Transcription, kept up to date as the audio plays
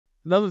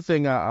Another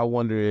thing I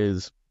wonder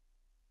is,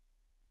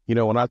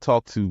 when I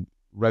talk to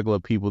regular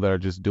people that are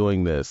just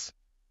doing this,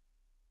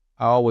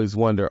 I always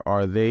wonder,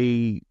 are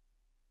they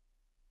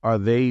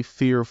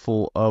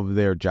fearful of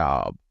their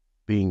job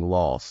being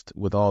lost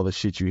with all the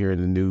shit you hear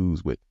in the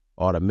news with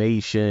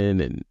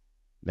automation, and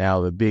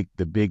now the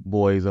big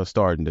boys are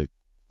starting to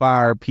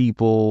fire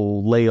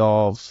people,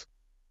 layoffs.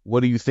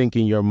 What do you think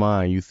in your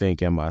mind? You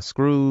think, am I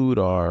screwed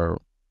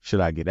or should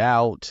I get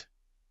out?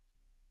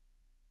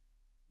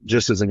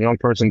 Just as a young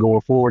person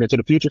going forward into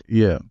the future.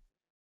 Yeah.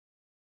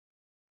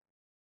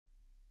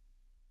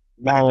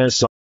 Man,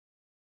 so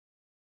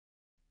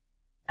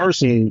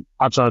personally,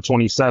 I turned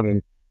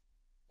 27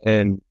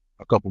 in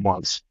a couple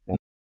months.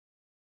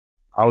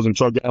 I was in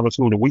truck driving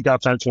school the week I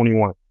turned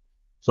 21.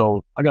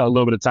 So I got a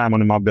little bit of time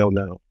under my belt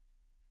now.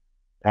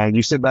 And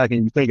you sit back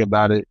and you think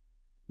about it,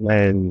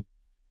 man,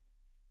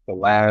 the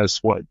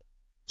last, what,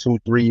 2,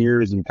 3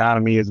 years, the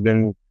economy has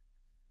been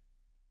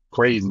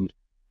crazy.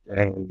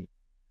 And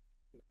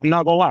I'm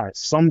not gonna lie,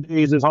 some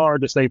days it's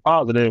hard to stay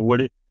positive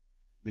with it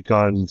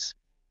because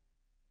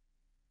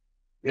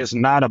it's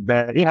not a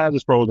bad, it has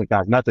its pros and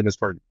cons. Nothing is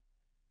perfect,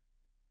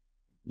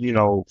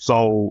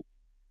 so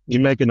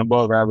you're making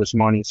above average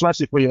money,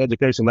 especially for your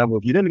education level.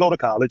 If you didn't go to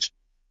college,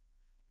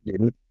 you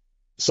didn't.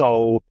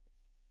 So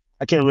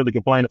I can't really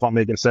complain if I'm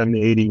making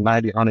 70, 80,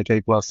 90,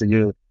 100K plus a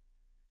year.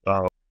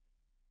 Uh,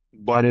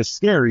 but it's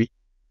scary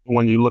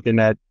when you're looking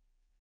at,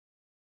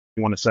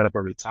 you want to set up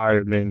a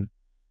retirement,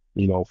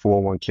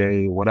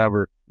 401K,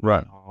 whatever.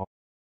 Right. Uh,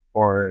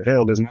 or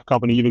hell, is my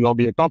company even going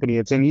to be a company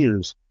in 10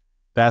 years?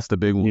 That's the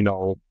big one. You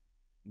know,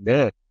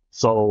 yeah.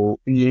 So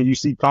you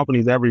see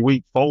companies every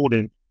week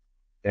folding,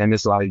 and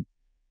it's like,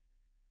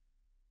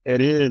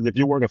 it is, if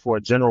you're working for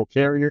a general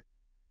carrier,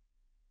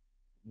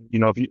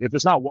 if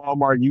it's not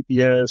Walmart,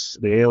 UPS,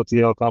 the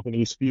LTL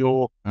companies,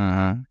 fuel,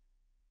 Uh-huh.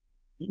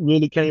 you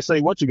really can't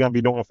say what you're going to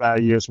be doing 5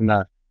 years from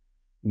now,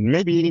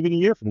 maybe even a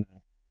year from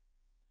now.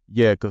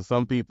 Yeah, because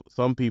some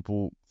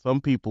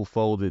people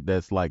folded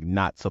that's like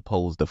not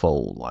supposed to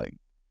fold. Like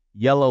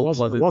yellow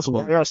wasn't Once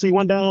supposed. I see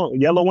one down,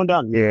 yellow one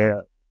down,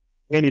 yeah,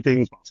 anything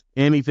is possible.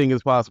 Anything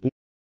is possible.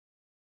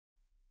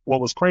 What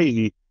was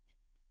crazy,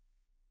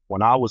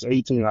 when I was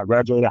 18, I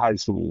graduated high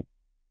school.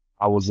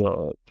 I was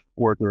a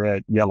worker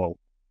at Yellow.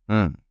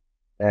 Mm.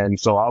 And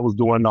so I was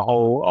doing the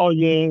whole, oh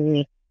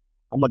yeah,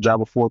 I'm gonna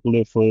drive a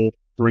forklift for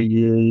 3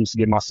 years,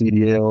 get my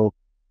CDL.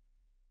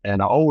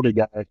 And the older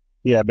guy,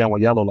 he had been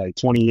with Yellow like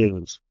 20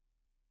 years.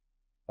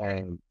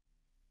 And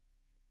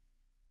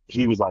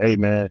he was like, hey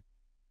man,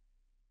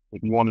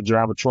 if you want to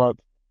drive a truck,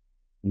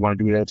 you want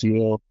to do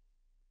LTL,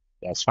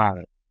 that's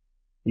fine.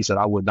 He said,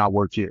 I would not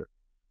work here.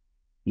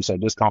 He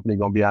said, this company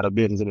gonna be out of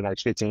business in the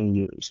next 15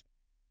 years.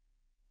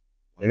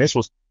 And this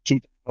was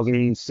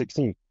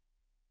 2016.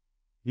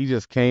 He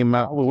just came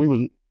out. We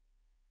was,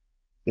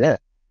 yeah,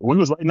 we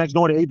was right next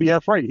door to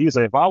ABF Freight. He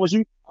said, if I was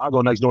you, I'll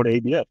go next door to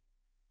ABF.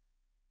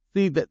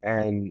 See that?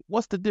 And,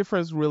 What's the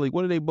difference really?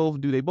 What do they both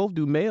do? They both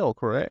do mail,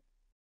 correct?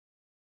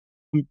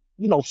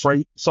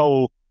 freight,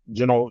 so,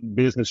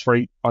 business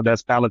freight,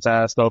 that's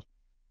palletized stuff.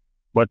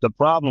 But the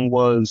problem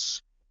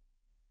was,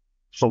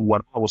 from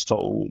what I was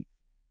told,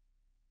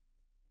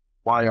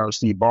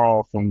 YRC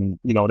borrowed from,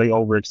 they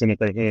overextended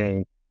their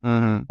hand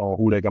Mm-hmm. on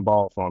who they can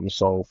borrow from.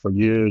 So for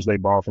years, they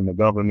borrowed from the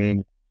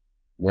government,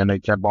 then they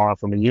kept borrowing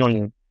from the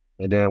union.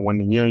 And then when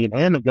the union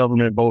and the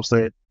government both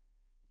said,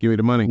 Give me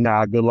the money.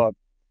 nah, good luck,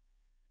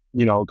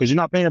 because you're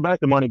not paying back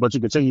the money, but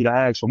you continue to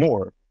ask for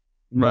more.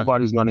 Right.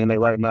 Nobody's going to, in their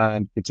right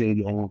mind,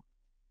 continue on.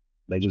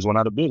 They just went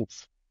out of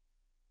business.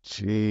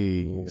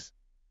 Jeez.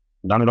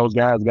 None of those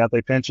guys got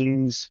their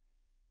pensions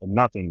or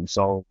nothing.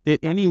 So,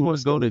 Did anyone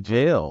go to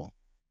jail?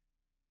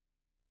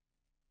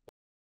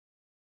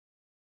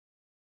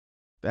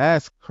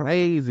 That's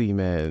crazy,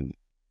 man.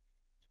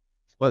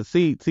 But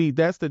see,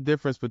 that's the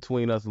difference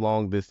between us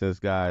long distance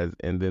guys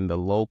and then the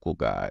local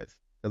guys.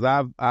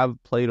 Because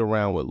I've played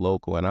around with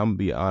local, and I'm gonna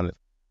be honest,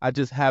 I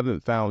just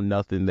haven't found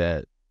nothing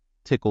that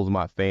tickles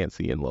my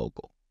fancy in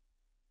local.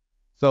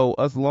 So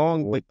us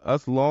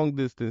long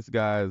distance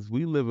guys,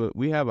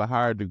 we have a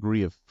higher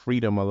degree of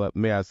freedom, or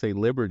may I say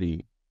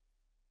liberty,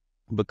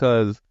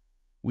 because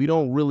we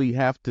don't really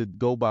have to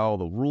go by all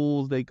the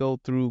rules they go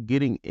through.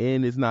 Getting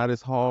in is not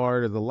as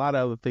hard. There's a lot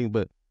of other things,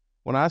 but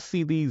when I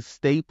see these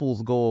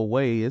staples go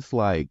away, it's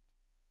like,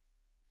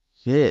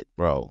 shit,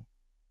 bro.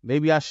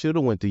 Maybe I should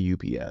have went to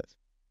UPS.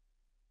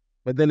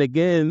 But then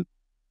again,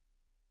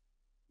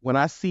 when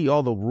I see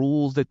all the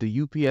rules that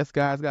the UPS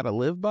guys got to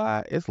live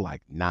by, it's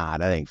like, nah,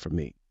 that ain't for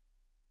me.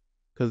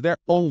 Because they're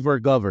over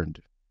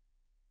governed.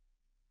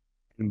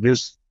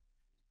 this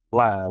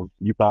live,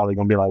 you probably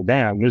going to be like,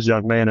 damn, this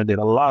young man did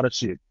a lot of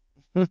shit.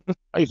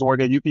 I used to work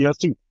at UPS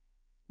too.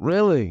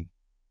 Really?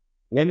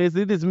 And is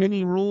it as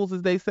many rules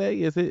as they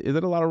say? Is it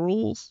a lot of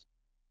rules?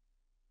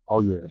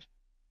 Oh, yeah.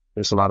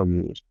 It's a lot of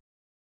years.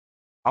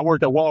 I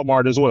worked at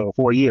Walmart as well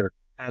for a year.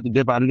 I had to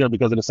dip out of there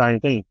because of the same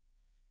thing.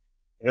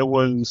 It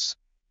was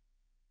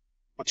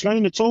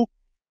between the two.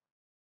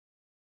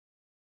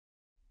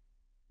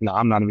 No,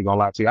 I'm not even gonna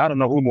lie to you. I don't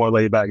know who more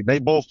laid back. They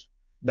both.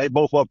 They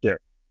both up there.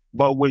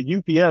 But with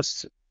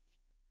UPS,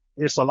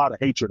 it's a lot of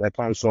hatred that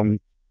comes from,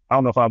 I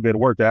don't know if I'll be able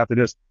to work there after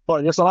this,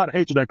 but it's a lot of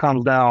hatred that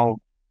comes down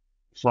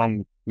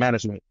from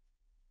management.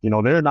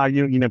 They're not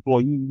union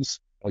employees,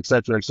 et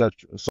cetera, et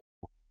cetera. So,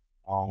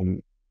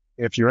 um,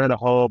 if you're at a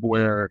hub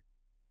where,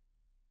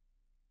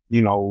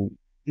 you know,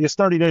 it's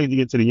 30 days to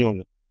get to the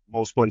union,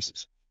 most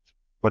places,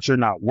 but you're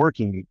not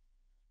working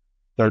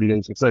 30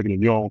 days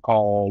consecutive, you're on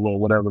call or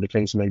whatever the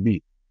case may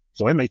be.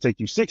 So it may take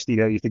you 60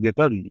 days to get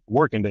 30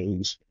 working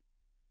days.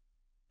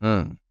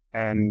 Mm.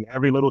 And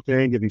every little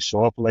thing, if you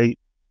show up late,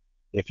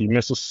 if you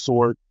miss a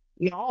sort,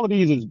 all of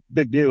these is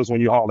big deals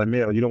when you haul in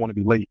mail. You don't want to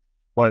be late.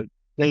 But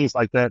things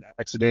like that,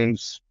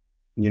 accidents,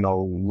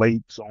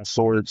 late on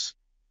sorts,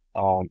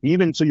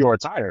 even to your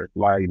attire,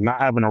 like not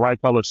having the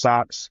right color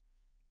socks,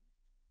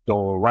 the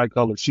right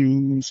color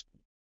shoes,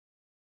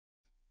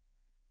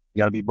 you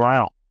gotta be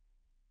brown.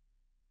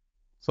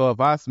 So if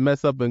I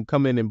mess up and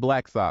come in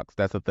black socks,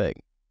 that's a thing.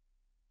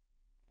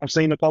 I've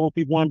seen a couple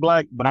people in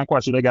black, but I'm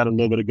quite sure they got a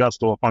little bit of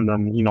gusto upon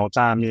them,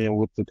 time in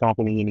with the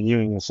company and the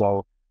union.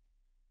 So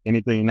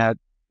anything that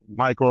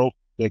micro,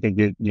 they can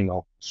get,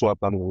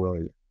 swept under the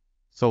rug.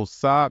 So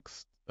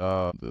socks,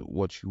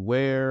 what you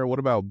wear. What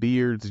about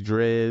beards,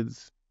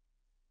 dreads?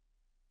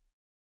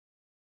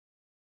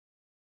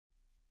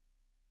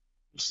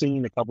 I've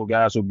seen a couple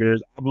guys with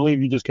beards. I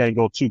believe you just can't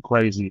go too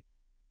crazy.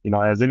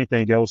 As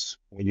anything else,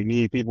 when you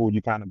need people,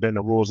 you kind of bend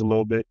the rules a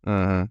little bit.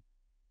 Uh-huh.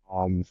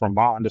 From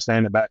my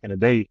understanding back in the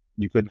day,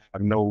 you couldn't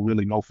have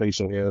no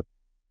facial hair,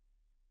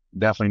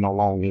 definitely no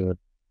long hair.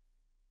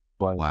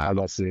 But Wow. as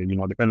I said,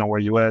 depending on where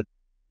you at,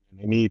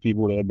 they need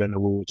people that bend the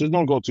rules. Just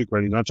don't go too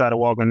crazy. Don't try to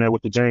walk in there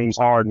with the James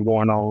Harden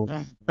going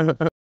on.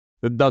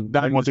 The Duck They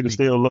want you to Dynasty.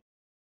 still look,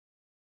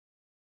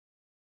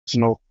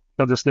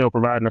 because they're still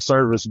providing a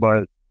service,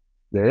 but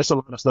yeah, it's a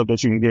lot of stuff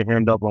that you can get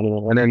hemmed up on.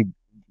 And then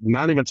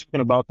not even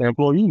talking about the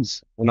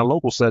employees in a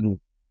local setting,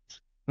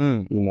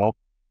 Mm.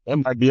 There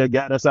might be a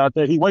guy that's out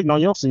there, he waiting on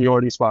your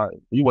seniority spot.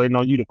 He waiting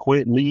on you to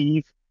quit,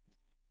 leave,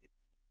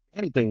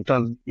 anything,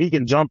 because he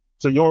can jump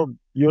to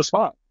your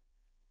spot.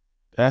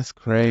 That's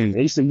crazy.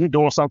 And he see you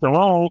doing something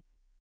wrong,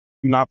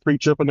 you're not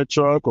pre-tripping the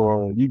truck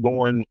or you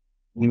going,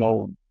 you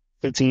know,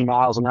 15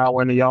 miles an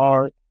hour in the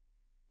yard,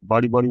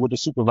 buddy with the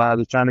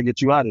supervisor trying to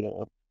get you out of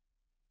there.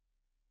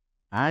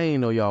 I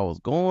didn't know y'all was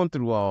going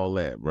through all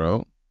that,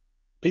 bro.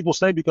 People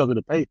stay because of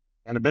the pay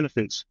and the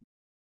benefits.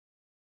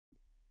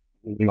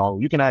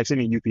 You can ask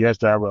any UPS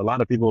driver. A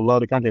lot of people love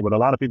the company, but a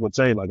lot of people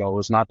say like, "Oh,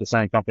 it's not the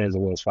same company as it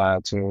was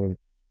 5, 10,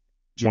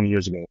 20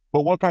 years ago."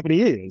 But what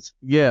company is?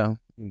 Yeah.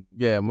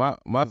 Yeah,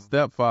 my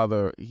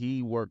stepfather,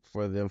 he worked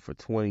for them for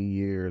 20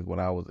 years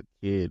when I was a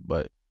kid,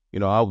 but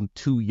I was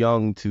too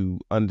young to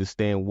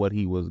understand what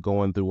he was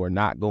going through or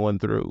not going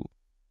through.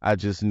 I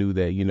just knew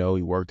that, he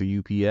worked at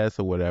UPS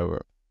or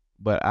whatever,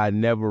 but I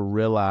never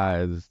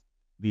realized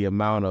the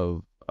amount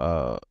of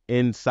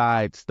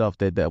inside stuff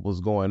that was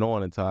going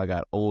on until I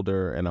got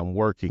older and I'm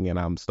working and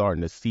I'm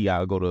starting to see.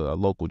 I'll go to a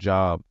local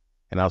job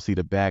and I'll see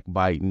the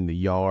backbiting, the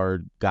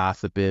yard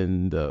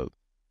gossiping, the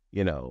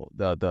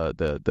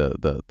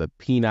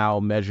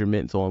penile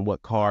measurements on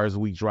what cars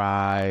we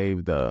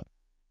drive.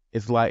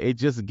 It's like it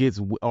just gets,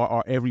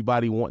 or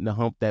everybody wanting to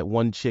hump that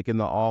one chick in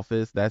the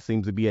office that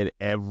seems to be at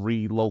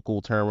every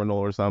local terminal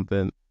or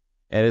something.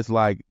 And it's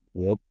like,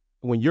 Yep.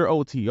 when you're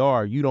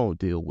OTR, you don't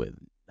deal with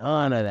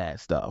none of that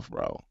stuff,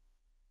 bro.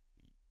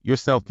 You're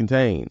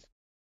self-contained.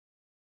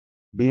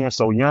 Being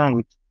so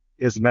young,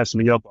 it's messed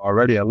me up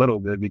already a little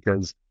bit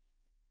because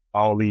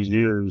all these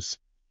years,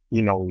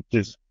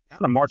 just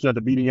kind of marching at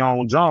the beat of your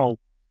own drum.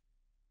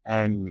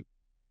 And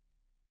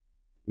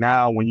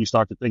now when you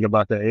start to think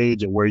about the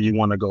age and where you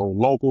want to go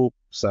local,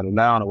 settle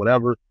down or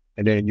whatever,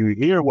 and then you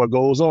hear what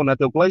goes on at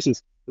the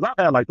places. Because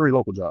I've had like 3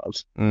 local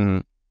jobs. Mm-hmm.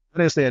 I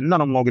didn't stay at none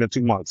of them longer than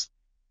 2 months.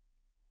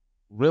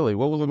 Really?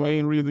 What was the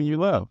main reason you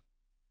left?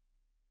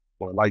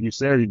 But like you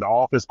said, the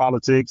office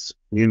politics,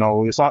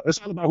 it's all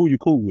about who you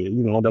cool with.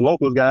 The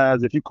local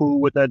guys, if you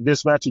cool with that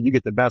dispatcher, you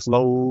get the best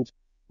loads.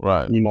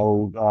 Right.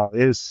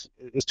 It's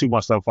too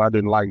much stuff I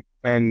didn't like.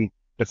 And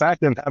the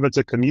fact of having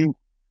to commute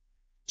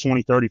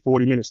 20, 30,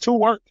 40 minutes to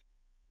work,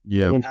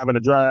 Yeah. and having to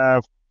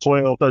drive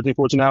 12, 13,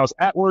 14 hours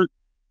at work,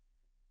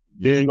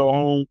 then go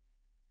home.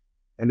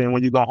 And then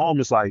when you go home,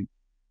 it's like,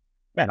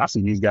 man, I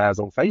see these guys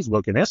on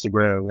Facebook and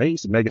Instagram. They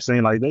used to make it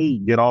seem like they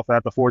get off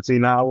after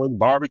 14 hours,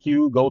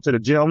 barbecue, go to the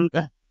gym,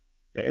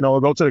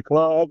 go to the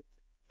club.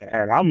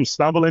 And I'm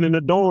stumbling in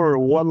the door,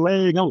 one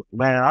leg.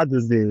 Man, I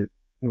just did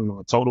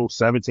a total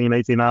 17,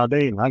 18-hour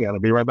day, and I got to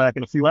be right back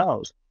in a few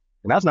hours.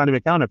 And that's not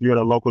even counting if you're at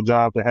a local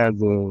job that has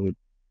a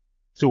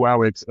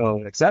 2-hour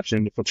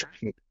exception for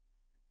traffic,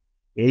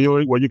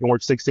 where you can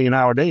work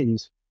 16-hour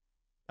days.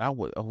 I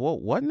would.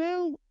 What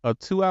now? A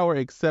 2-hour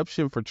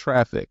exception for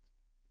traffic.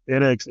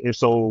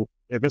 So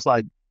if it's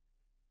like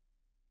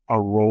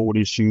a road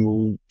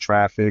issue,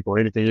 traffic, or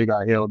anything you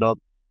got held up,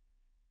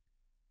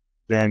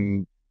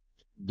 then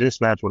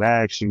dispatch would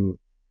ask you.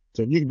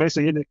 So you can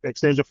basically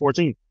extend your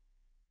 14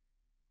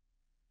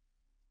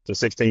 to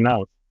 16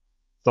 hours.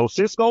 So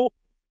Cisco,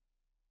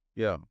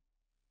 Yeah.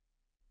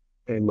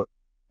 And look,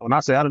 when I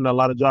say I done a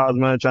lot of jobs,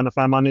 man, trying to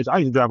find my niche, I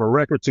used to drive a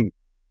wreck or two.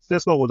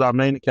 Cisco was our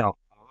main account.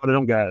 All of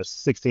them guys,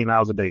 16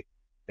 hours a day.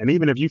 And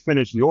even if you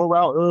finish your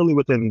route early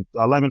within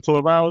 11,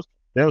 12 hours,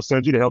 they'll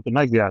send you to help the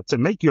next guy to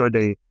make your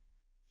day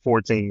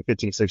 14,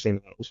 15,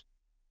 16 hours.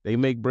 They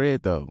make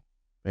bread though.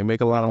 They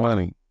make a lot of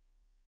money.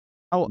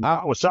 I, I,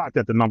 I was shocked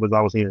at the numbers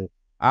I was hearing.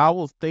 I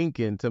was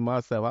thinking to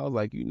myself, I was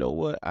like, you know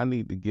what? I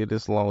need to get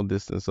this long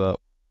distance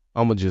up.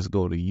 I'm gonna just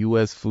go to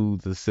US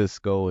Foods or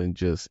Cisco and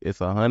just it's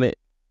 100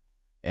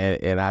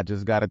 and I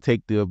just gotta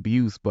take the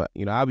abuse. But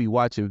I'll be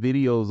watching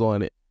videos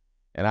on it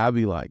and I'll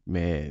be like,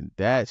 man,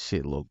 that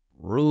shit look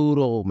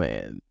brutal,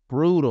 man. A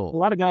Brutal.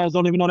 lot of guys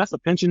don't even know that's a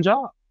pension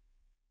job.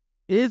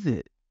 Is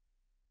it?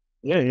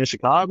 Yeah, in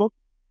Chicago,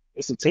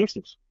 it's a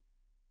Teamsters.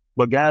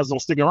 But guys don't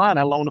stick around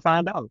that long to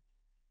find out.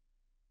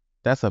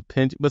 That's a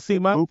pinch. But see,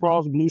 Blue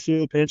Cross, Blue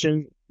Shield,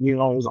 pension,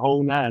 it's a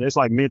whole nine. It's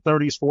like mid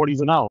 30s, 40s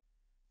and out.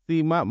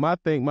 my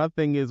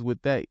thing is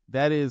with that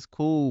is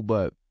cool,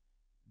 but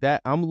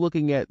that I'm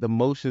looking at the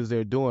motions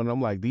they're doing.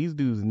 I'm like, these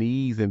dudes'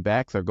 knees and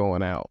backs are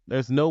going out.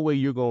 There's no way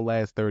you're gonna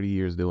last 30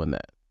 years doing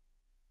that.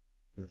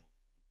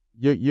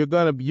 You're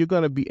gonna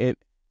be and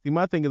see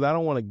my thing is I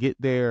don't want to get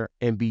there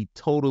and be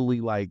totally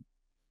like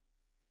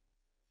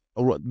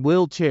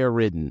wheelchair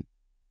ridden.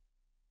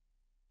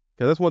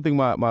 Because that's one thing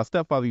my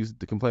stepfather used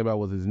to complain about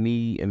was his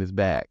knee and his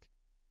back.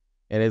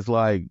 And it's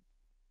like,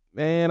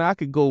 man, I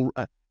could go.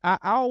 I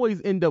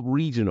always end up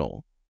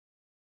regional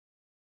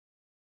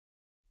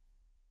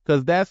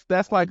because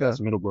that's like That's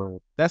middle ground.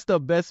 that's the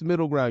best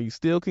middle ground. You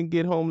still can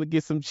get home to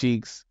get some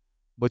cheeks,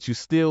 but you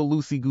still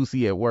loosey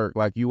goosey at work.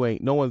 Like you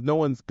ain't no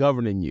one's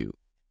governing you.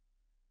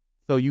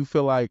 So you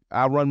feel like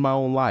I run my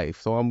own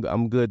life, so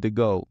I'm good to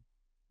go.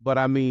 But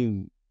I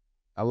mean,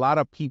 a lot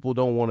of people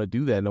don't want to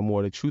do that no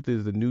more. The truth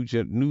is, the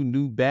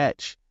new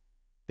batch,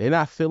 they're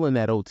not feeling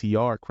that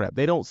OTR crap.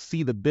 They don't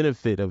see the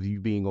benefit of you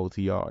being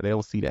OTR. They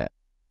don't see that.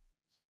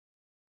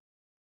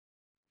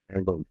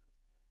 And look,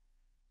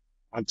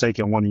 I'm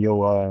taking one of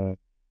your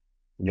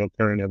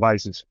current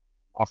advices.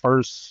 My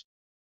first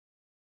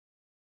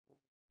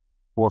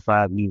 4 or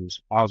 5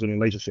 years, I was in a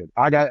relationship.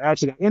 I got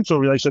actually got into a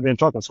relationship in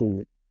trucking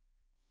school,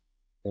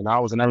 and I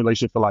was in that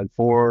relationship for like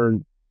 4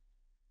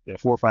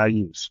 or 5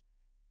 years.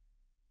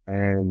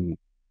 And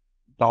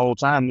the whole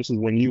time, this is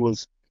when you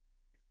was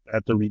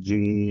at the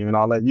regime and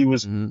all that. You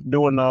was Hmm.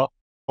 doing I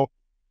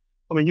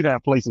mean, you'd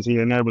have places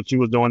here and there, but you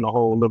was doing the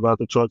whole live out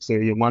the truck,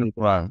 save your money.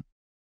 Right.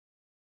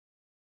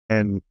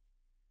 And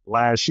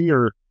last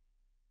year,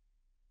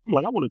 I'm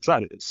like, I want to try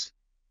this.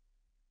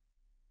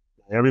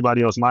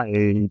 Everybody else my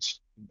age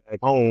back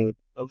home,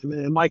 I was like,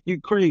 man, Mike, you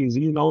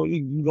crazy. You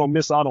gonna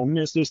miss out on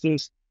this. And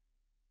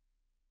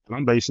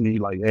I'm basically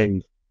like,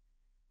 hey,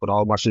 put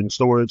all my shit in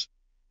storage.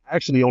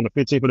 Actually, on the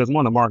 15th of this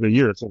month, I marked a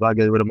year since I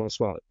get rid of my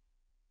spot.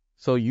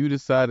 So you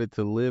decided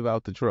to live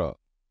out the truck.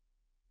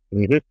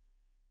 Mm-hmm.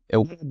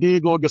 And I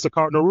did go against a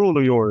cardinal rule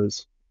of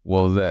yours.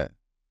 what was that?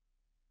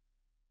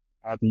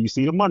 After you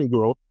see the money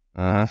grow,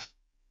 Uh huh.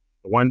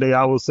 one day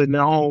I was sitting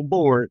at home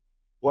bored.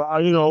 Well,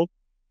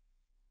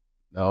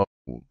 No.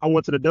 I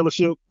went to the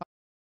dealership,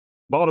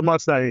 bought a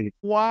Mustang.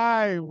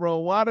 Why, bro?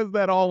 Why does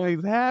that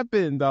always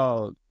happen,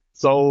 dog?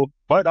 So,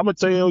 but I'm gonna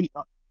tell you,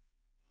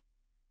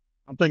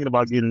 I'm thinking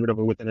about getting rid of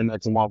it within the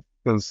next month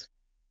because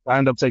I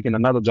end up taking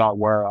another job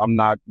where I'm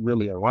not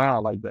really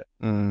around like that.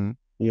 Mm.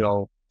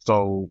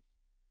 So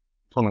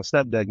pulling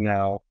step deck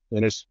now,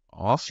 and it's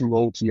Awesome. true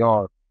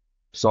OTR.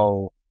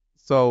 So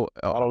So,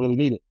 I don't really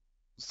need it.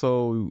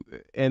 so,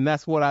 and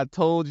that's what I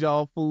told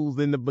y'all fools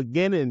in the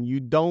beginning. You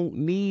don't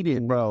need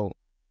it, bro.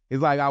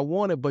 It's like I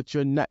want it, but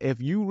you're not.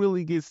 If you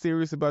really get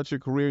serious about your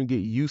career and get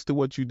used to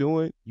what you're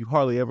doing, you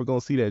hardly ever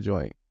gonna see that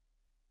joint.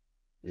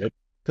 Yep.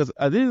 Because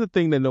this is the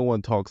thing that no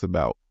one talks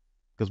about.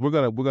 Because we're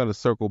gonna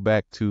circle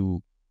back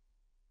to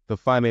the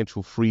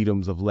financial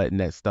freedoms of letting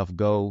that stuff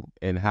go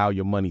and how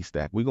your money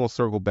stack. We're gonna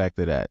circle back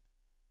to that.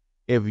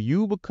 If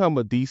you become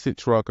a decent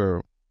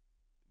trucker,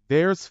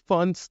 there's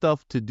fun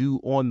stuff to do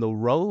on the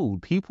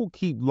road. People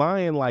keep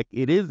lying like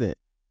it isn't.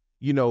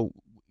 You know,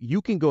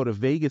 you can go to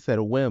Vegas at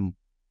a whim.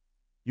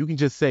 You can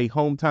just say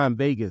home time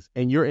Vegas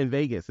and you're in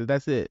Vegas and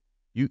that's it.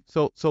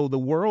 So the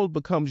world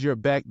becomes your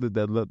back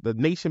the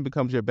nation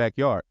becomes your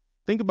backyard.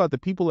 Think about the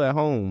people at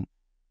home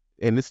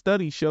and the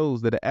study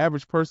shows that the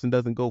average person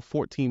doesn't go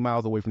 14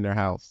 miles away from their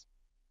house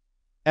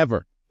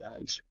ever.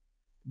 Guys,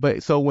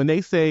 But so when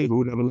they say people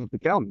who never left the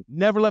county.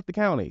 never left the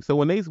county. So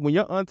when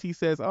your auntie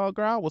says, "Oh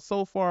girl, I was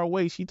so far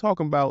away," she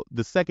talking about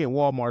the second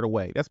Walmart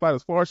away. That's about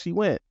as far as she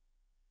went.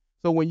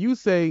 So when you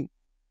say,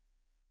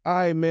 "All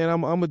right, man,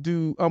 I'm gonna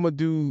do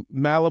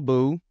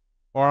Malibu,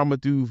 or I'm gonna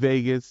do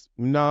Vegas,"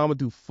 no, I'm gonna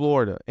do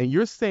Florida, and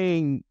you're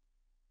saying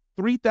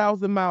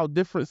 3,000 mile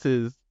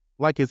differences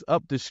like it's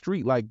up the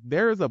street. Like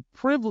there's a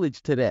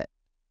privilege to that.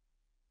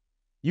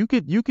 You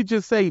could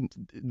just say,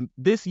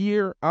 "This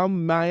year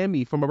I'm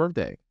Miami for my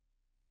birthday."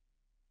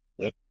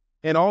 Yep.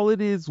 And all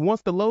it is,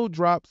 once the load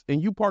drops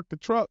and you park the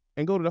truck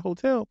and go to the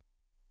hotel,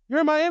 you're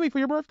in Miami for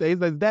your birthday.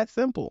 It's like that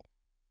simple.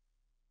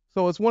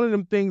 So it's one of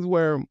them things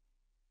where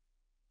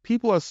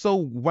People are so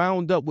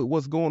wound up with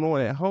what's going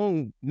on at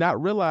home,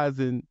 not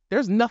realizing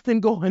there's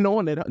nothing going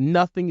on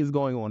nothing is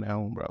going on at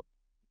home, bro.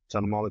 Tell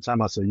them all the time.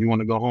 I said, you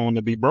want to go home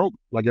to be broke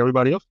like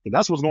everybody else? 'Cause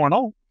that's what's going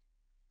on.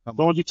 As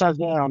long as you touch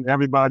down,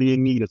 everybody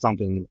in need of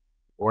something,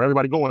 or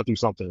everybody going through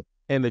something.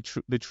 And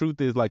the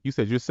truth is, like you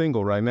said, you're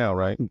single right now,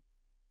 right?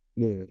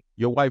 Yeah.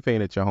 Your wife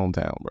ain't at your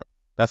hometown, bro.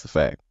 That's a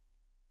fact.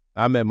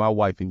 I met my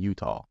wife in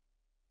Utah.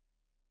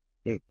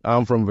 Yeah.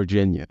 I'm from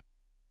Virginia.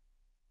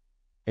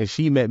 And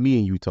she met me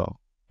in Utah.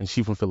 And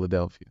she from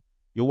Philadelphia.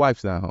 Your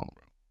wife's not home,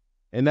 bro.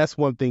 And that's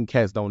one thing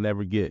cats don't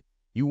never get.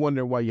 You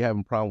wonder why you're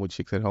having a problem with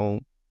chicks at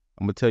home?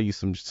 I'm gonna tell you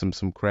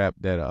some crap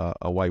that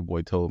a white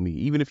boy told me.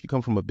 Even if you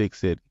come from a big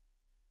city,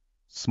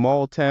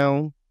 small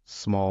town,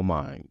 small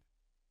mind.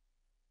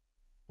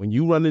 When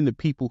you run into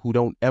people who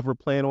don't ever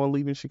plan on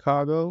leaving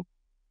Chicago,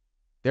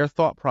 their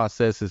thought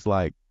process is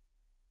like,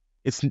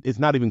 it's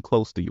not even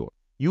close to yours.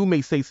 You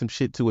may say some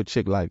shit to a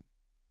chick like,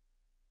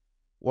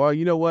 well,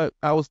 you know what?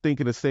 I was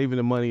thinking of saving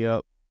the money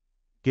up,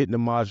 getting a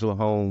modular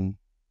home,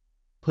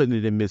 putting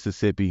it in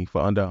Mississippi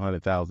for under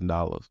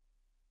 $100,000.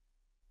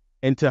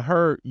 And to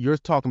her, you're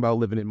talking about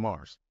living in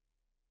Mars.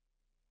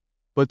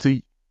 But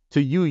to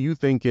you, you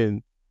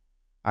thinking,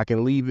 I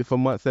can leave it for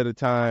months at a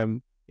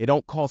time. It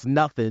don't cost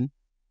nothing.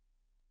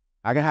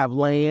 I can have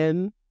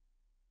land.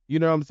 You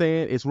know what I'm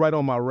saying? It's right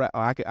on my route.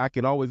 I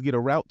can always get a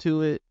route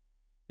to it.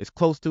 It's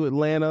close to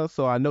Atlanta,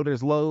 so I know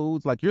there's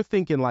loads. Like, you're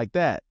thinking like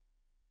that.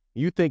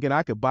 You thinking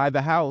I could buy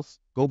the house,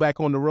 go back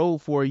on the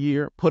road for a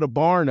year, put a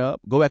barn up,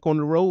 go back on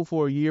the road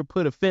for a year,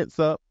 put a fence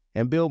up,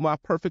 and build my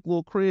perfect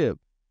little crib.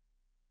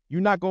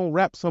 You're not going to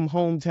wrap some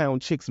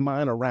hometown chick's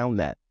mind around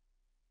that.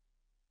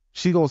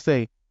 She going to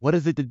say, what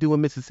is it to do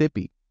in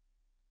Mississippi?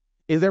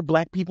 Is there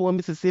black people in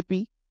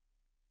Mississippi?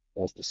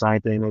 That's the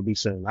same thing they'll be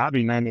saying. I'll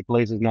be naming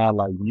places now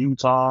like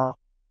Utah,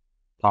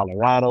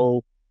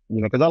 Colorado,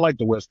 because I like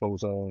the West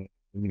Coast,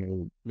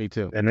 Me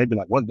too. and they'd be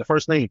like, what's the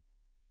first thing?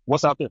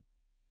 What's out there?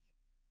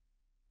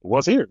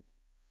 What's here?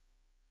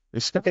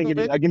 Okay,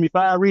 give me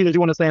 5 reasons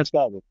you want to stay in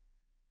Chicago.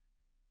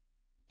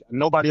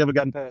 Nobody ever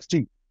gotten past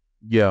 2.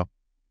 Yeah.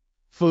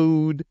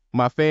 Food,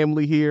 my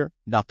family here,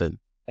 nothing.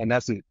 And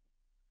that's it.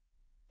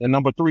 And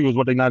number 3 is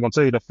what they're not going to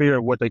tell you, the fear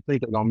of what they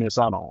think they're going to miss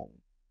out on.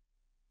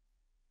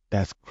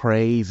 That's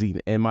crazy.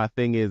 And my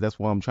thing is, that's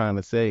what I'm trying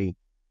to say.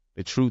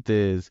 The truth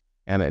is,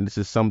 and this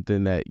is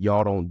something that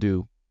y'all don't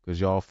do, because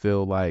y'all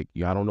feel like,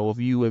 I don't know if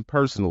you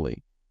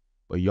personally,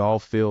 but y'all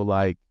feel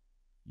like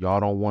y'all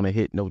don't want to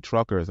hit no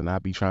truckers. And I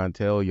be trying to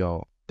tell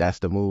y'all, that's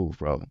the move,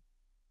 bro.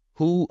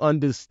 Who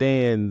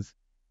understands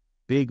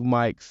Big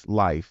Mike's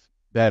life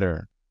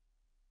better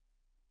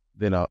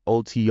than a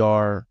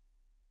OTR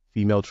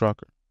female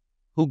trucker?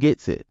 Who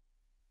gets it?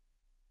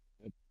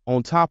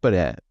 On top of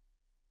that,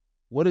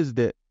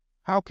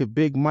 how could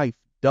Big Mike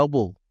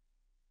double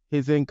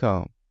his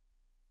income?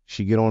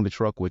 She get on the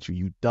truck with you,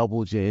 you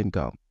doubled your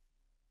income.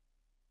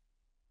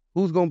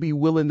 Who's going to be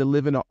willing to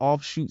live in an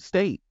offshoot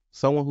state?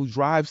 Someone who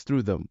drives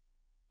through them,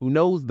 who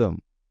knows them.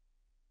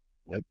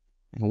 Yep.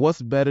 And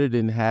what's better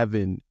than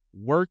having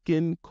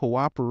working,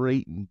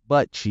 cooperating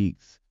butt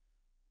cheeks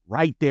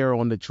right there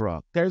on the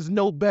truck? There's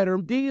no better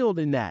deal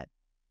than that.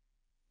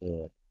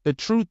 Yeah. The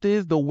truth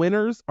is, the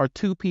winners are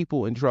 2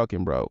 people in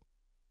trucking, bro.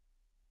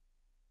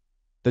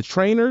 The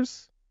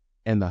trainers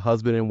and the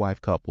husband and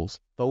wife couples.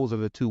 Those are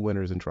the 2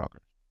 winners in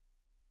truckers.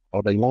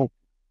 All day long.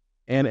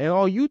 And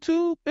on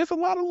YouTube, there's a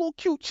lot of little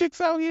cute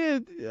chicks out here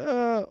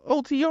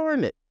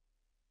OTRing it.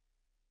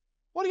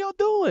 What are y'all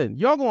doing?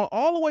 Y'all going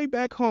all the way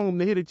back home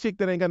to hit a chick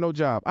that ain't got no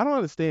job. I don't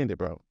understand it,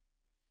 bro.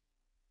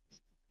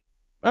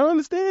 I don't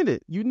understand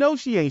it. You know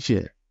she ain't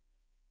shit.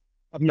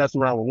 I've messed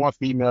around with one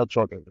female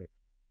trucker.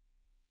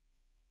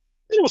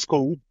 It was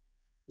cool.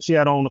 She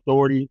had her own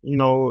authority,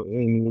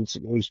 and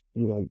it was,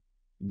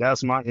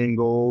 that's my end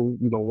goal.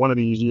 One of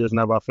these years,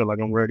 never I feel like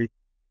I'm ready.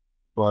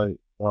 But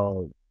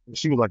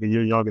she was like a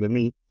year younger than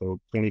me, so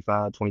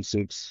 25,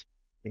 26.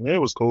 And it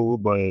was cool,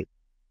 but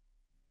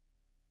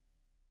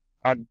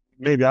I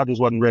just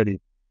wasn't ready.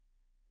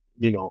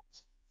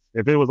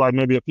 If it was like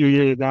maybe a few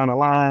years down the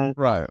line,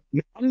 right?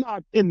 I'm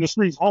not in the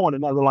streets on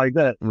and nothing like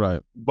that,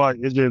 right? But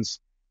it's just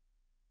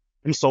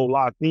I'm so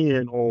locked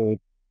in on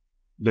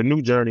the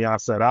new journey I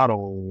set out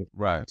on,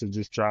 right? To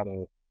just try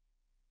to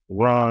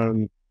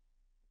run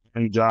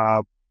a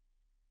job,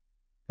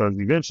 because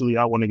eventually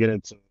I want to get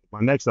into my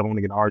next step. I want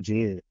to get an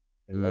RGN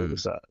and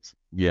oversize.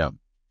 Yeah.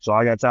 So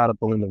I got tired of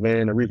pulling the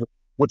van and reefer,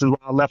 which is why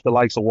I left the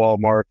likes of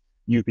Walmart,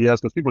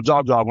 UPS, because people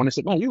job when they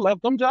said, "Man, you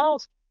left them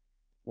jobs."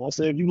 Well, I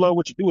said, if you love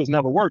what you do, it's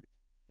never worked.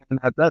 And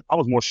at that, I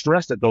was more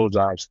stressed at those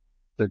jobs.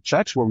 The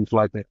checks were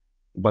reflecting,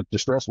 but the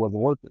stress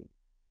wasn't worth it.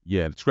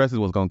 Yeah, the stress is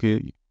what's gonna kill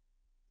you.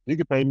 You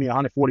could pay me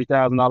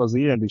 $140,000 a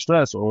year and be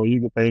stressed, or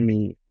you could pay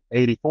me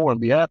 84 and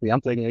be happy.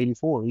 I'm taking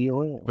 84 a year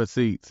round. But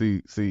see,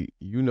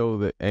 you know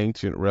the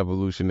ancient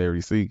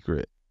revolutionary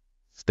secret.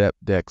 Step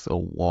decks a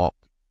walk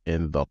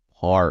in the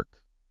park.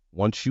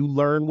 Once you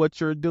learn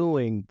what you're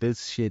doing,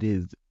 this shit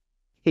is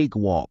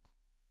cakewalk.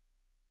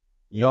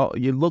 Y'all,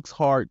 it looks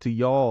hard to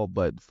y'all,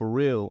 but for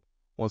real,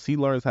 once he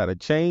learns how to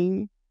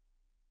chain,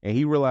 And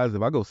he realized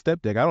if I go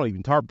step deck, I don't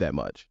even tarp that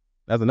much.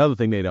 That's another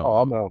thing they don't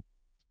Oh, know.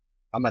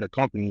 I'm at a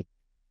company,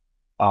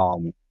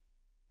 um,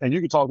 and you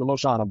can talk to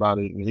Loshan about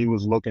it. And he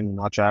was looking.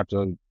 I tried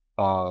to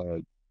uh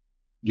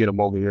get him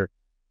over here.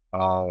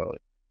 Uh,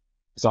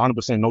 it's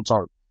 100% no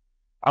tarp.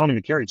 I don't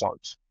even carry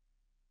tarps.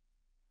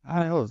 How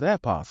the hell is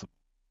that possible?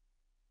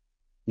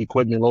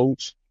 Equipment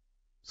loads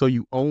So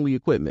you only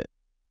equipment.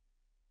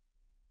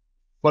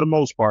 for the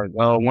most part.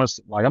 Once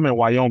like I'm in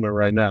Wyoming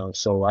right now,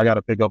 so I got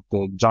to pick up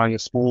the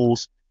giant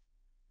spools,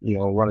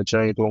 run a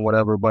chain through them,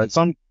 whatever. But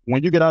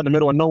when you get out in the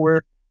middle of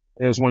nowhere,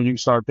 is when you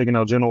start picking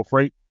up general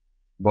freight.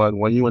 But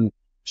when you in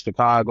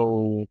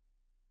Chicago,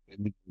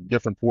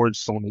 different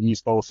ports on the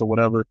East Coast or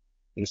whatever,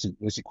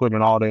 it's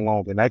equipment all day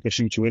long, and that can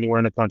shoot you anywhere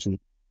in the country.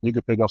 You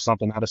could pick up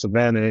something out of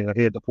Savannah and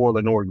head to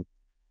Portland, Oregon.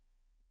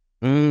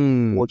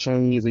 Mm, 4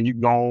 chains, and you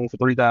gone for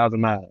 3,000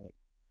 miles.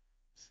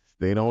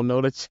 they don't know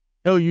that.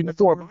 Hell, you know. The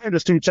 4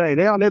 is 2 chain.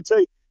 They on that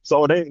tape,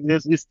 so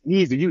it's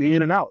easy. You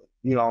in and out,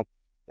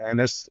 and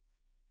it's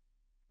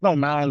don't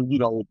mind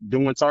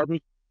doing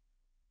tarping,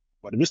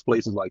 but if this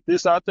place is like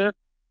this out there,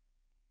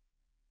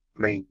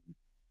 I mean,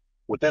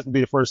 with that to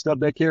be the first step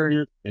that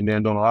carrier, and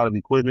then doing a lot of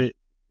equipment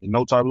and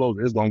no tarp loads,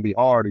 it's gonna be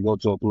hard to go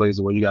to a place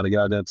where you got to get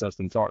out there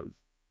testing tarp.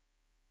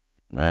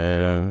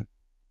 Man,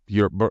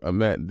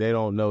 man, they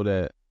don't know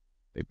that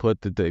they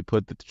put the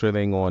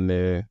thing on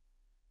there.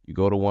 You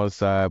go to one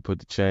side, put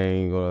the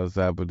chain, go to the other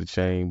side, put the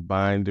chain,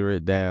 binder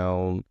it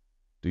down,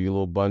 do your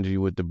little bungee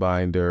with the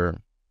binder.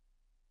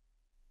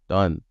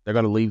 Done. They're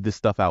gonna leave this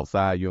stuff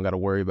outside. You don't gotta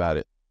worry about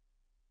it.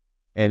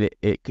 And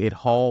it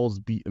hauls.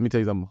 Let me tell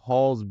you something.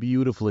 Hauls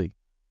beautifully.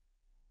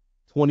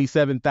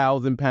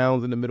 27,000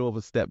 pounds in the middle of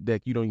a step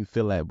deck. You don't even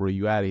feel that, bro.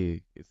 You out of here.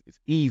 It's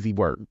easy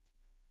work.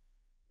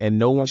 And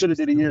no I one should have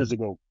did it years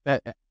ago.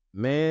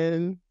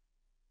 man.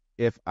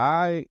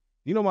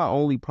 My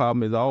only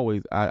problem is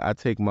always I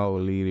take my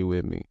old lady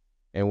with me,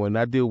 and when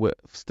I deal with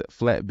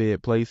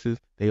flatbed places,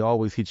 they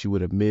always hit you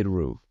with a mid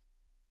roof.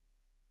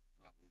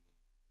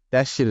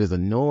 That shit is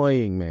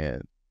annoying,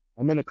 man.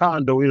 I'm in a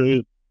condo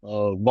here,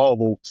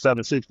 Volvo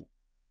 760.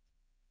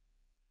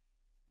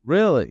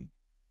 Really?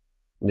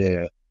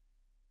 Yeah,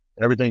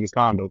 everything is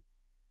condo.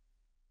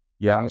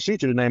 Yeah. I'll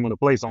shoot you the name of the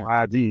place on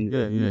IG.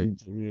 Yeah, yeah.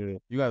 Yeah.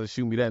 You got to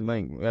shoot me that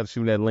link. You got to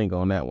shoot me that link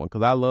on that one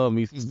because I love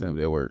me some stuff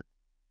that work.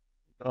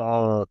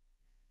 Uh,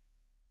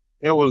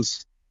 it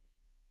was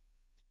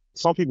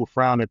some people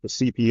frown at the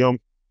CPM,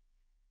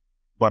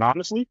 but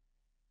honestly,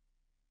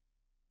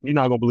 you're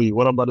not gonna believe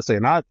what I'm about to say.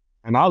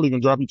 And I'll even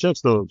drop you check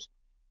stubs.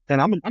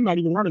 And I'm not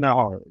even running that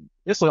hard.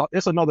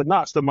 It's another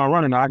notch to my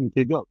running that I can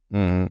pick up.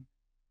 Mm-hmm.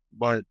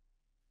 But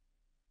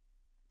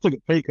took a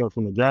pay cut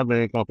from the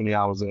traveling company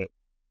I was at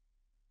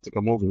to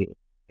come over here,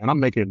 and I'm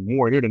making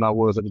more here than I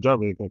was at the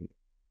traveling company.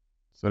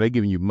 So they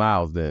giving you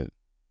miles then.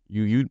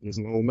 You It's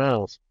no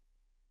miles.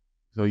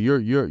 So you're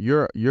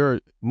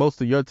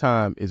most of your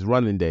time is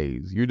running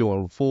days. You're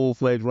doing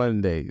full-fledged running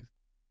days.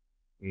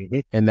 Mm-hmm.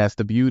 And that's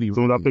the beauty. As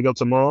soon as I pick up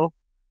tomorrow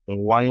in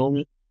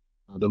Wyoming,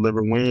 I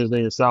deliver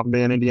Wednesday in South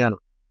Bend, Indiana.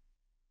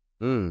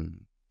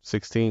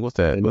 16. What's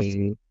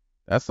that?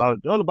 That's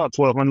about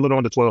 1,200, a little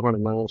under 1,200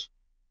 miles.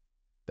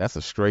 That's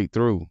a straight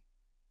through.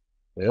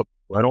 Yep,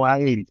 right on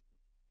I-80.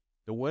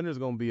 The winter's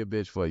gonna be a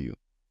bitch for you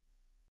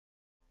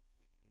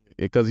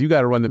because you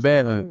got to run the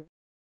bad. I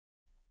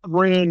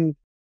ran,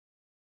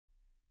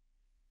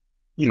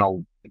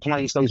 the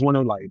Plain States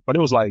winter, but it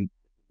was like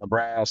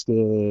Nebraska,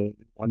 and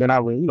then I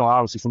ran,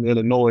 obviously from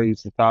Illinois,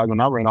 Chicago,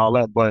 and I ran all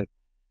that. But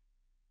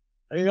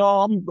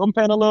I'm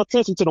paying a little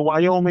attention to the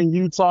Wyoming,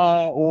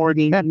 Utah,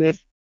 Oregon.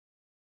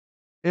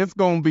 It's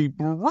gonna be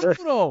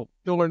brutal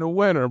during the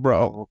winter,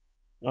 bro.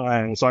 All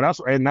right, so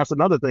that's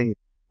another thing.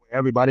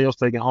 Everybody else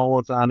taking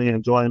home time and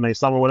enjoying their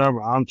summer, whatever.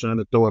 I'm trying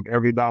to throw up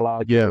every dollar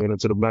I can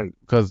into the bank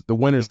because the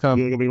winter's coming.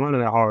 You ain't gonna be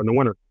running that hard in the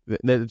winter.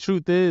 The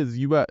truth is,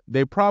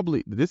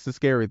 this is a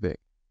scary thing.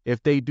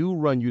 If they do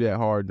run you that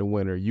hard in the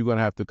winter, you're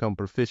gonna have to come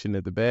proficient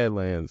at the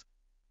Badlands,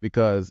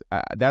 because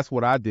that's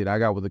what I did. I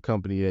got with a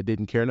company that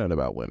didn't care nothing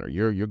about winter.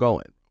 You're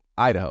going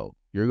Idaho.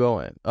 You're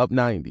going up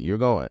 90. You're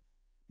going.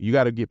 You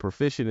got to get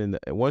proficient in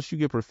it. Once you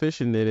get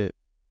proficient in it,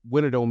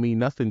 winter don't mean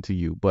nothing to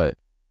you. But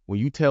when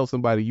you tell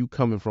somebody you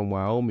coming from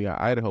Wyoming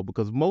or Idaho,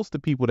 because most of the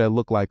people that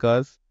look like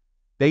us,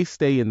 they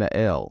stay in the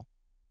L.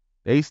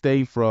 They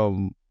stay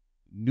from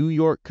New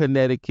York,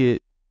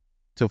 Connecticut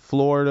to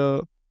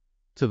Florida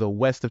to the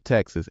west of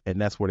Texas, and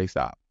that's where they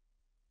stop.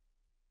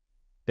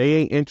 They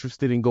ain't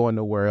interested in going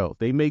nowhere else.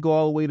 They may go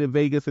all the way to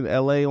Vegas and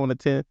LA on a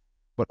 10,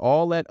 but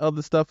all that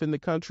other stuff in the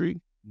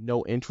country,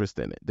 no interest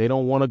in it. They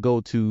don't want to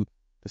go to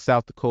the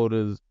South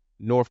Dakotas,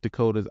 North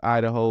Dakotas,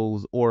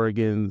 Idahos,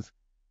 Oregons.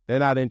 They're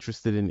not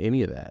interested in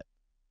any of that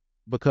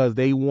because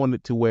they want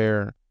it to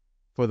where,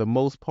 for the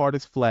most part,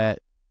 it's flat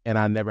and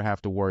I never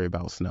have to worry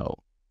about snow.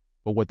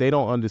 But what they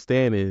don't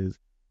understand is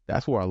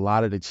that's where a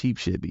lot of the cheap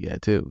shit be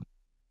at too.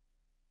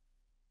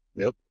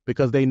 Yep.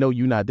 Because they know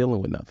you're not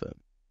dealing with nothing.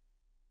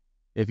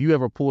 If you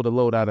ever pulled a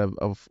load out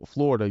of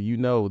Florida, you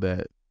know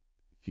that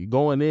if you're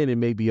going in, it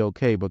may be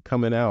okay, but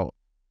coming out,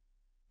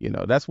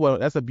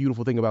 That's a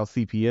beautiful thing about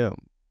CPM,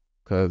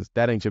 because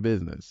that ain't your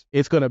business.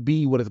 It's gonna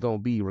be what it's gonna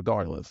be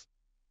regardless.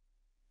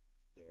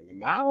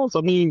 Miles,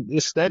 I mean,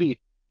 it's steady.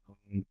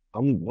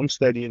 I'm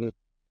steady in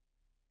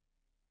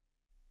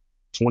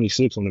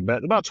 26 on the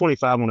bad, about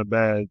 25 on the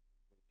bad,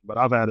 but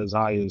I've had as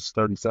high as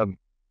 37,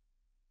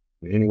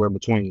 anywhere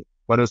between.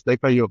 But they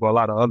pay you for a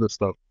lot of other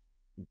stuff.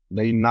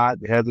 They not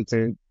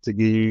hesitant to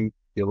give you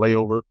your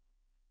layover.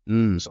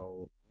 Mm.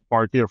 So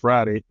park here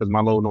Friday because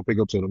my load don't pick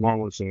up till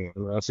tomorrow. So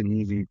that's an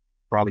easy,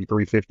 probably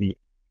 350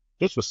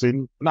 just for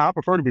sitting. Now I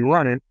prefer to be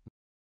running,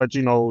 but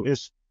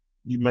it's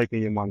you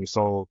making your money.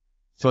 So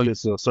So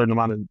it's a certain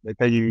amount of they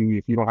pay you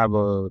if you don't have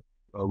a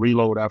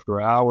reload after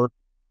an hour,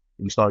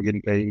 you start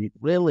getting paid.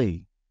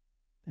 really,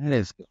 that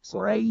is So the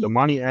great.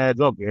 money adds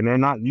up,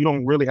 and you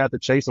don't really have to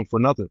chase them for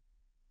nothing.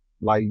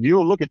 Like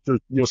you'll look at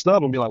your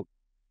stuff and be like,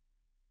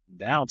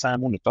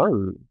 downtime on the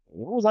third.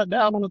 What was that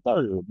down on the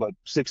third? But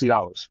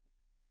 $60.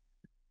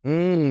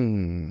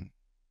 Mm.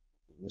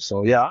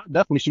 So yeah, I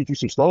definitely shoot you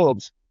some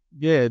stubs.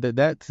 Yeah,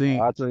 that see,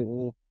 I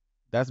think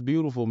that's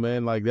beautiful,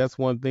 man. Like that's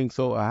one thing.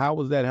 So how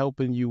was that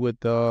helping you with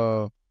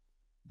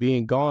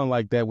being gone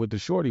like that with the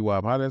shorty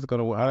wop? How that's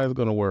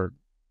gonna work?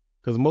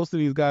 Because most of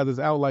these guys that's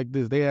out like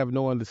this, they have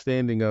no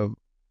understanding of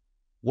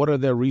what are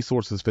their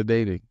resources for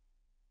dating.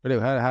 How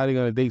are they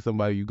gonna date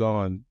somebody you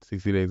gone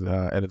 60 days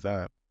at a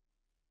time?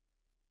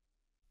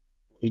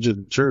 it's just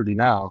maturity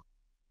now.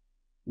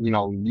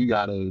 You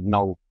gotta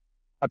know.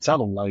 I tell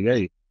them like,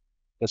 hey,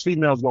 this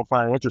female's gonna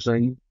find interest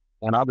in you,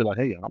 and I'll be like,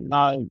 hey, I'm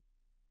not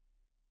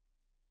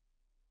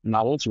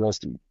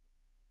interested.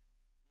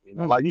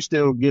 Mm. Like you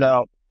still get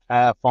out,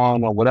 have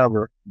fun or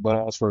whatever,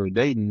 but as for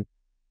dating,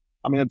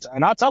 I mean,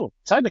 and I tell them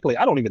technically,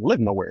 I don't even live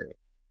nowhere,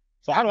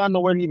 so how do I know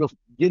where to even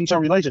get into a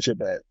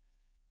relationship at?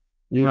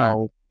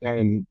 Right.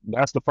 And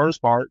that's the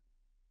first part,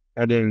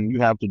 and then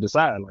you have to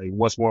decide like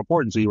what's more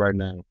important to you right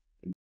now,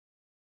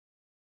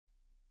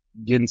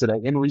 getting to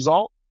that end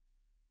result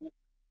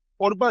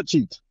or the butt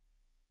cheeks.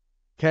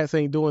 Cats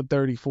ain't doing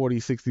 30, 40,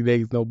 60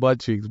 days, no butt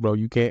cheeks, bro.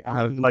 You can't.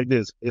 Like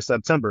this, it's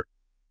September.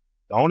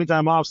 The only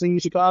time I've seen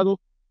Chicago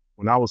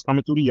when I was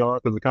coming through the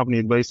yard because the company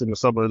is based in the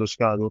suburbs of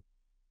Chicago.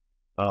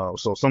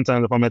 So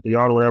sometimes if I'm at the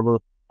yard or whatever,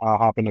 I'll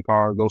hop in the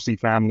car, go see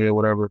family or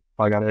whatever. If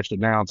I got extra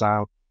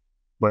downtime.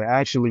 But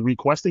actually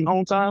requesting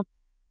home time,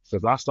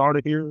 since I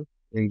started here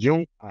in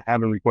June, I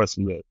haven't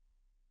requested yet.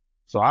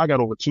 So I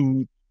got over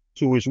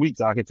two-ish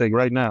weeks I can take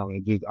right now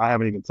and just I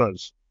haven't even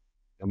touched.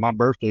 And my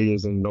birthday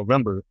is in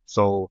November,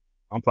 so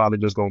I'm probably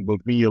just gonna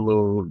book me a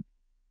little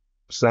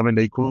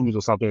 7-day cruise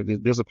or something and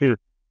just disappear.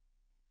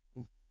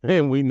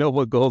 And we know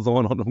what goes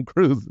on them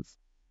cruises.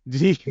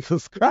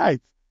 Jesus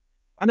Christ.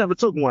 I never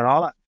took one.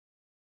 All I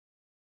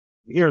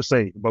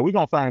hearsay, but we're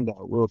gonna find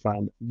out. We'll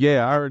find out.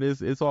 Yeah, I heard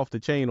it's off the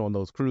chain on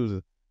those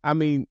cruises. I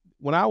mean,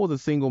 when I was a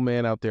single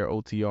man out there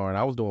OTR and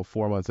I was doing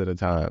 4 months at a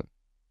time,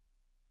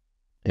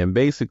 and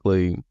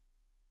basically,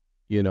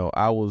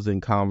 I was in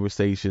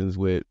conversations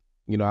with,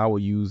 I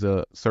would use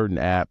certain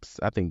apps.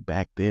 I think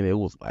back then it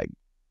was like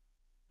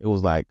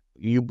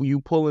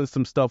you pulling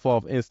some stuff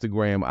off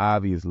Instagram,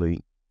 obviously.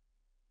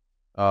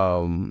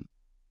 Um,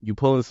 you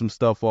pulling some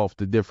stuff off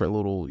the different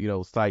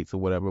little, sites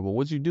or whatever. But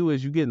what you do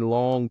is you get in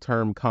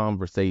long-term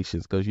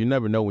conversations because you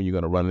never know when you're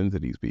gonna run into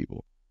these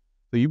people.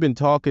 So you've been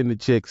talking to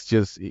chicks.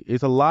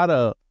 It's a lot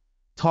of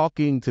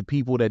talking to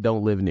people that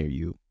don't live near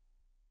you.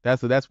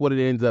 That's what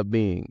it ends up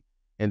being.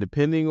 And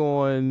depending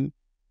on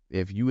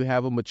if you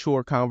have a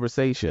mature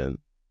conversation,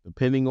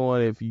 depending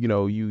on if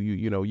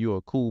you're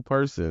a cool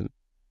person,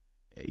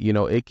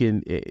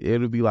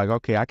 it'll be like,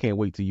 okay, I can't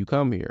wait till you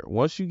come here.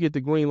 Once you get the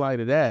green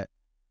light of that,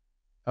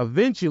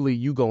 eventually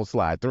you gonna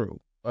slide through.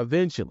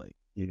 Eventually.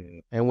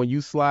 Yeah. And when you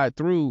slide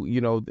through,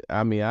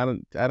 I mean, I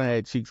done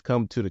had cheeks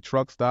come to the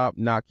truck stop,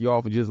 knock you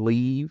off and just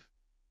leave.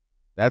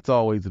 That's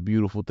always a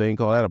beautiful thing.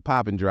 Call that a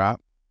pop and drop.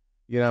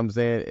 You know what I'm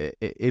saying?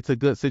 It's a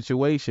good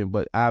situation,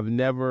 but I've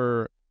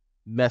never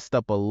messed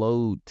up a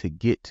load to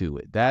get to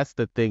it. That's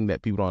the thing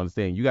that people don't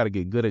understand. You got to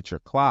get good at your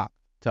clock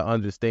to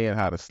understand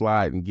how to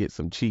slide and get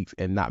some cheeks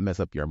and not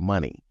mess up your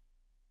money.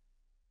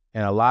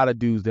 And a lot of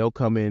dudes, they'll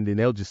come in and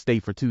they'll just stay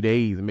for 2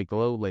 days and make the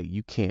load late.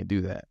 You can't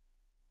do that.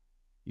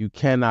 You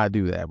cannot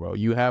do that, bro.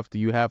 You have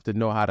to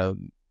know how to,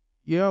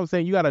 you know what I'm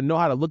saying? You got to know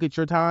how to look at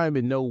your time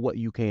and know what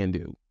you can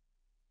do.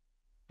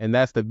 And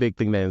that's the big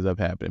thing that ends up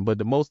happening. But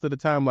the most of the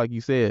time, like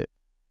you said,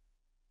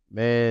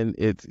 man,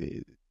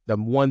 the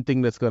one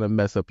thing that's gonna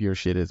mess up your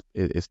shit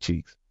is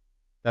cheeks.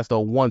 That's the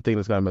one thing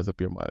that's gonna mess up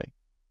your money.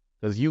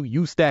 Cause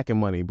you stacking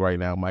money right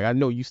now, Mike. I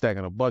know you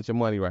stacking a bunch of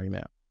money right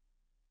now.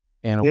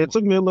 And Yeah, it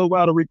took me a little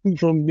while to recoup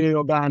from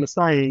being behind the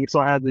scene, so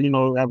I had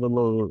to, have a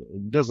little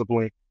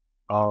discipline.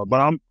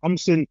 But I'm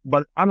sitting.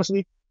 But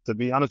honestly, to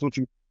be honest with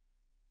you,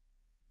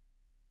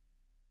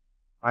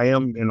 I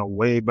am in a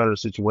way better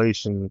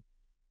situation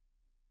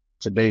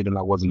today than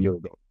I was a year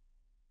ago.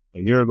 A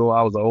year ago,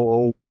 I was an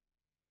old.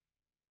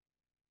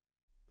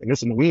 And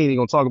listen, we ain't even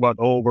gonna talk about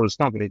the old versus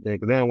company thing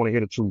because they don't want to hear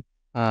the truth.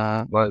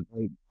 uh But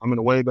I'm in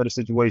a way better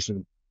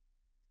situation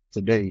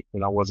today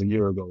than I was a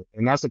year ago,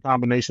 and that's a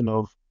combination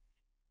of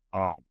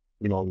um,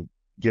 you know,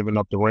 giving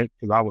up the rent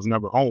because I was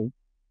never home.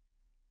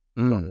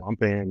 So Mm. I'm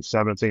paying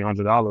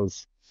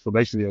 $1,700 for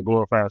basically a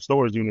glorified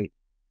storage unit.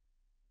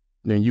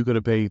 Then you could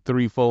have paid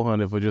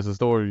 300-400 for just a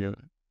storage unit.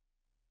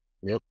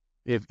 Yep.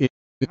 If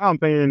Now I'm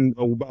paying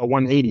about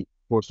 180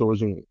 for a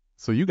storage unit.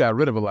 so, you got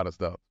rid of a lot of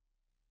stuff.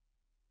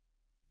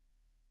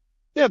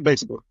 Yeah,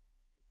 basically.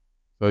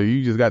 So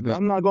you just got this.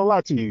 I'm not gonna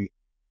lie to you.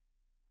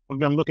 I've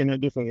been looking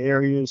at different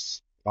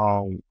areas.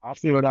 I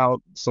filled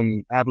out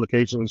some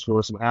applications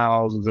for some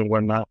houses and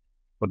whatnot.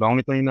 But the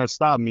only thing that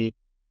stopped me,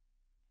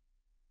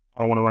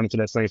 I don't want to run into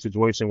that same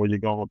situation where you're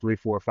going 3,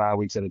 4, 5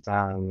 weeks at a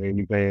time and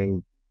you're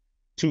paying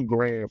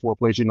 $2,000 for a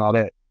place and all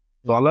that.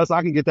 So unless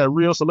I can get that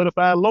real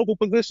solidified local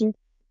position,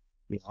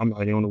 I'm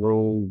not here on the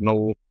road.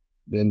 No,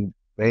 then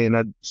paying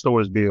that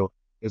storage bill,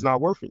 it's not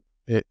worth it.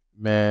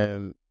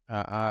 Man,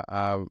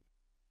 I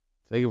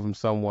take it from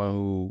someone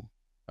who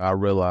I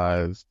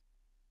realized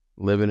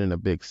living in a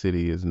big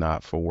city is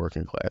not for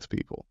working class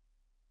people.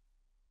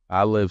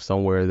 I live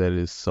somewhere that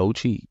is so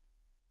cheap.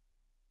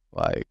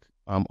 Like,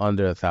 I'm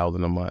under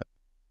 1,000 a month.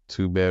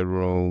 2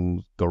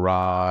 bedrooms,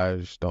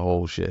 garage, the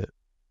whole shit.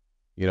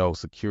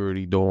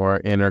 Security door,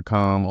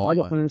 intercom, I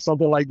got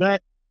something like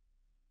that.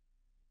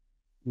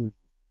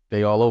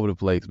 they all over the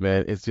place,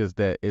 man. It's just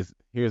that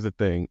here's the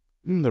thing.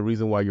 The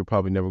reason why you're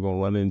probably never going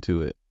to run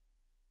into it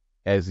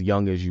as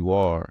young as you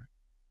are,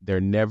 they're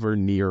never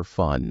near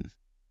fun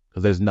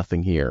because there's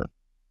nothing here.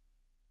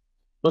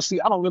 But see,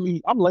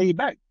 I'm laid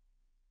back.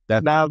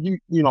 That Now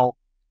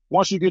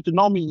once you get to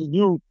know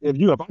me,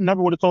 if I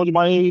never would have told you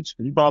my age,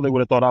 you probably would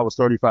have thought I was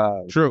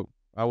 35. True.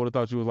 I would have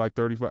thought you was like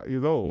 35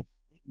 years old.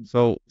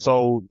 So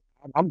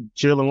I'm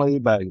chilling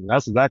laid back.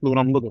 That's exactly what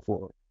I'm looking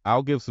for.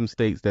 I'll give some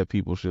states that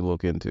people should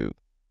look into.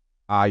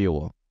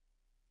 Iowa,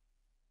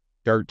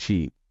 dirt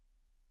cheap.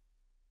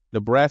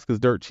 Nebraska's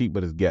dirt cheap,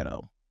 but it's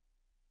ghetto.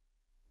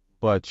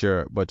 But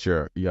your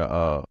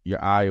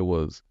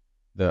Iowas,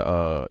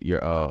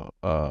 your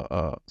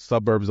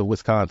suburbs of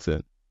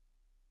Wisconsin,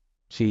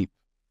 cheap.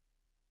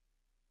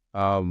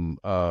 Um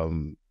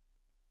um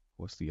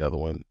what's the other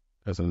one?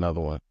 There's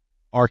another one.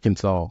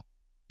 Arkansas,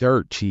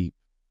 dirt cheap.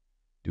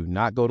 Do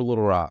not go to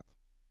Little Rock.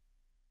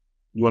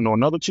 You want to know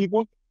another cheap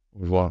one?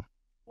 Which one?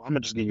 Well, I'm gonna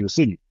just give you the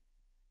city.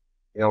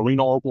 El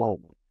Reno,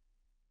 Oklahoma.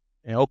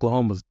 And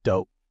Oklahoma's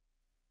dope.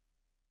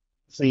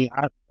 See,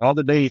 the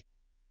other day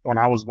when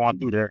I was going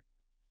through there,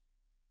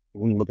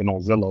 we were looking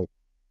on Zillow,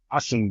 I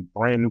seen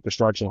brand new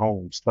construction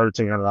homes,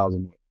 $1,300 a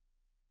month,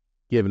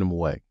 Giving them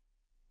away.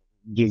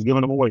 just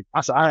giving them away.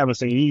 I said I haven't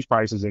seen these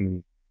prices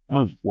in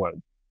what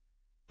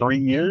 3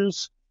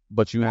 years,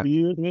 But you 4 have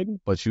years maybe.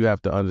 but you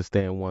have to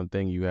understand one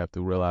thing. You have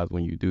to realize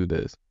when you do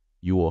this,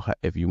 you will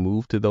if you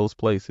move to those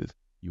places,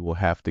 you will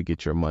have to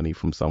get your money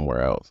from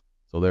somewhere else.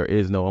 So there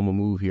is no I'm gonna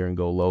move here and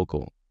go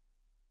local.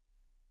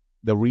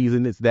 The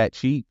reason it's that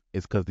cheap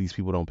is because these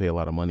people don't pay a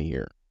lot of money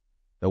here.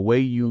 The way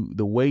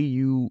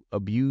you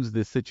abuse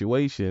this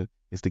situation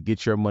is to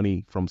get your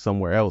money from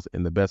somewhere else,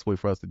 and the best way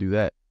for us to do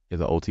that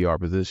is an OTR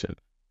position.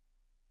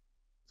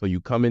 So you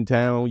come in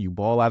town, you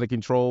ball out of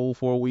control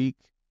for a week,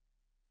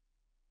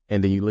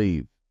 and then you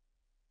leave.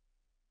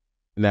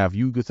 Now, if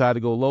you decide to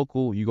go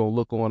local, you're gonna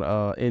look on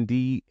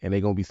Indeed, and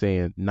they're gonna be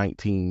saying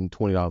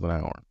 $19-20 an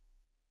hour.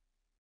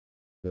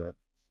 Yeah.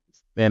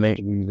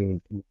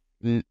 And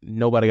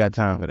nobody got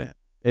time for that.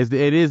 It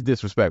is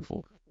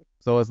disrespectful.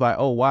 So it's like,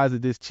 oh, why is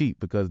it this cheap?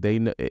 Because they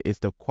know it's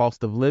the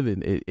cost of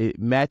living. It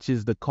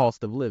matches the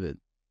cost of living.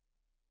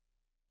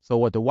 So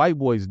what the white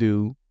boys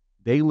do,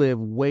 they live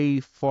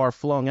way far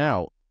flung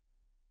out,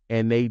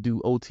 and they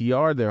do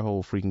OTR their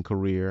whole freaking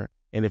career.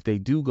 And if they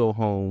do go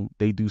home,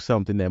 they do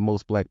something that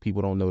most black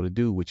people don't know to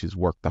do, which is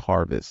work the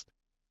harvest.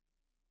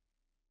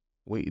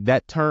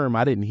 That term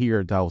I didn't hear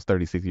until I was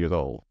 36 years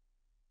old.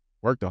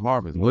 Work the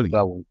harvest. What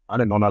I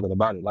didn't know nothing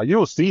about it. Like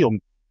you'll see them,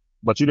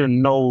 but you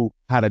didn't know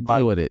how to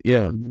deal with it.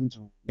 Yeah.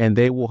 And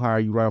they will hire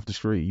you right off the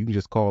street. You can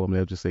just call them.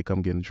 They'll just say,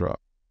 come get in the truck.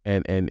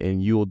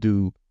 And you'll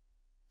do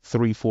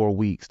 3-4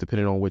 weeks,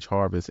 depending on which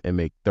harvest, and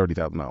make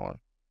 $30,000.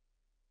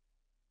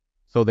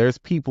 So there's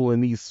people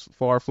in these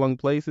far-flung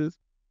places.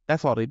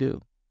 That's all they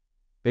do.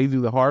 They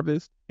do the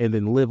harvest and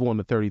then live on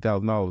the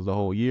 $30,000 the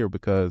whole year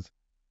because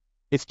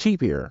it's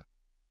cheap here.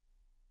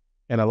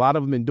 And a lot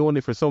of them been doing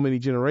it for so many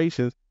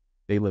generations.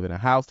 They live in a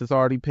house that's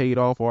already paid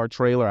off, or a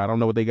trailer. I don't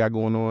know what they got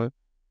going on.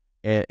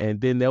 And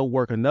then they'll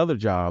work another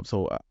job.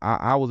 So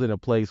I was in a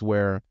place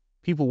where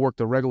people worked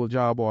a regular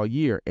job all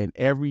year, and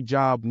every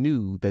job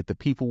knew that the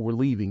people were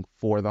leaving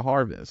for the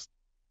harvest.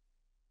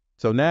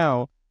 So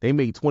now they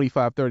made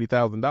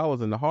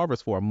 $25,000-$30,000 in the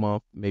harvest for a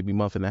month, maybe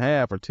month and a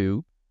half or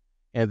two,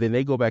 and then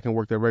they go back and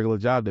work their regular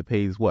job that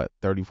pays what,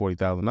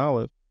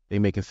 $30,000-$40,000. They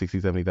making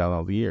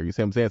 $60,000-$70,000 a year. You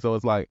see what I'm saying? So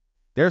it's like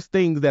there's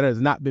things that has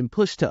not been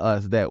pushed to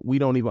us that we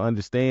don't even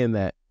understand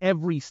that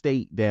every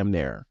state, damn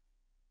near,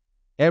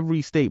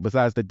 every state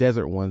besides the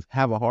desert ones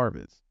have a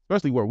harvest,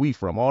 especially where we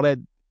from.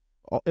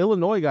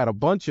 Illinois got a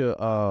bunch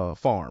of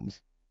farms.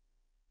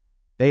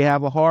 They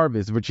have a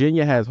harvest.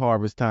 Virginia has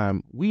harvest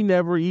time. We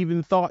never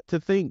even thought to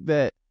think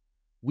that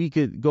we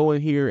could go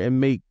in here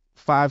and make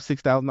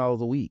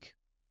 $5,000-$6,000 a week.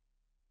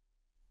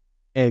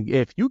 And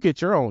if you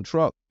get your own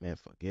truck, man,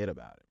 forget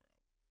about it.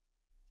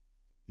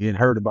 You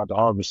hadn't heard about the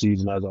harvest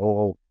season as a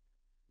whole.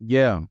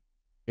 Yeah,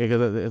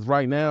 because it's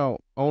right now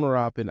owner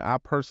op, and I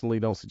personally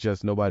don't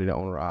suggest nobody to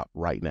owner op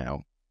right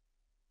now.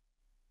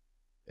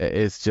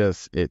 It's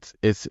just it's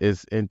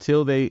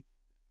until they.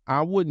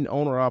 I wouldn't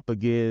owner op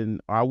again.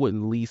 Or I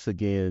wouldn't lease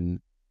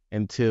again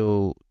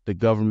until the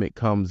government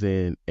comes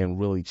in and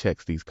really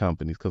checks these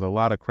companies, because a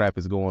lot of crap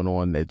is going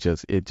on that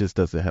just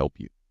doesn't help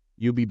you.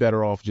 You'll be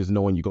better off just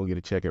knowing you're gonna get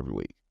a check every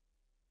week.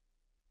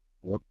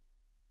 Yep.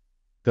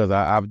 Because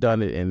I've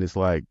done it, and it's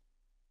like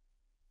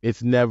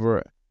it's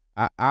never.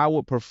 I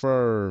would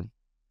prefer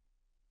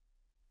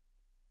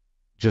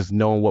just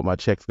knowing what my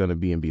check's gonna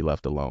be and be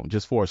left alone,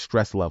 just for a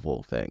stress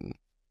level thing.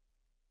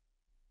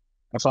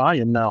 That's how I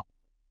am now.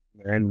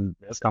 And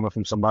that's coming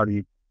from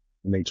somebody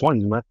in their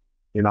 20s, man.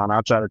 You know, and I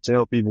try to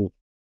tell people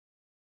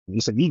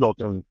it's an ego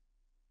thing.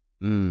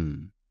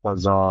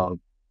 Because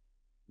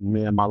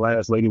me and my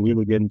last lady, we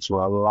would get into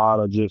a lot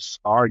of just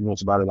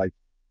arguments about it. Like,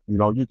 you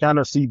know, you kind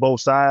of see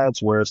both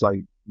sides where it's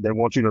like they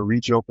want you to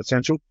reach your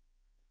potential.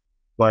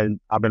 But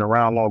I've been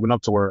around long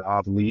enough to where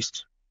I've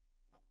leased.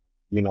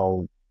 You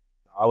know,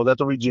 I was at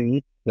the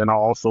Regina, then I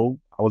was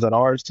at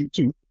RST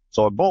too.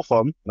 So at both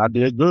of them, and I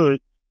did good.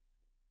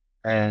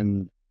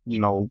 And, you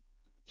know,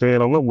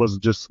 that was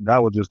just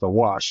a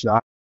wash. I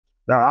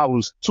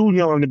was too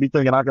young to be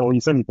thinking I can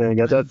lease anything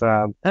at that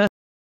time.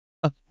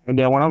 And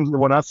then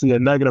when I see a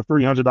negative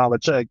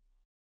 $300 check,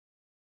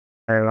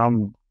 and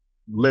I'm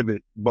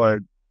livid. But,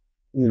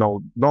 you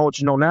know what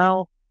you know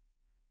now,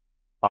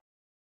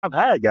 I've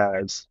had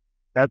guys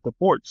at the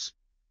ports,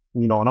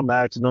 you know, and I'm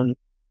asking them,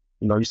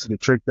 you know, you see the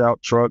tricked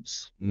out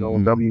trucks, you know,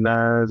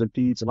 W9s and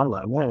Pete's, and I'm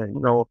like, man, you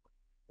know,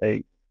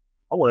 hey,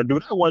 I want to do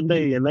that one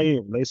day. And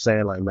they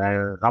saying like,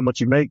 man, how much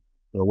you make?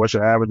 You know, what's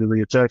your average of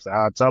your checks?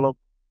 I tell them,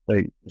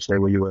 hey, stay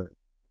where you at.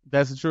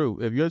 That's true.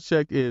 If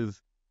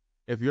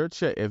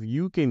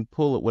you can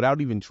pull it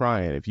without even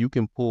trying, if you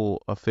can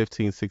pull a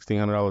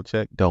 $1,500-$1,600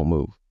 check, don't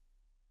move.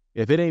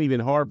 If it ain't even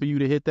hard for you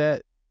to hit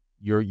that,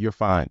 you're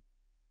fine.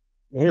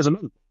 And here's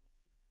another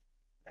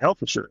health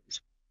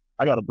insurance.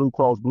 I got a Blue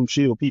Cross Blue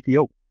Shield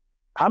PPO.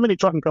 How many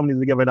trucking companies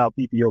are giving out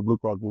PPO Blue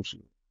Cross Blue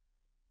Shield?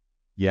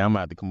 Yeah, I'm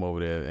about to come over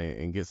there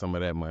and get some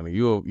of that money.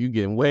 You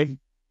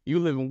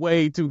living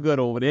way too good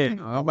over there.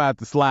 I'm about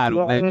to slide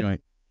on that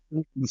joint.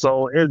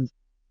 So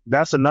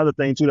that's another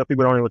thing too that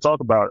people don't even talk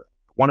about.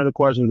 One of the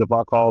questions, if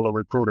I call a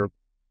recruiter,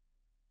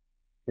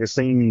 it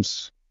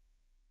seems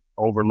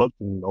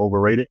overlooked and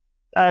overrated.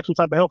 Ask what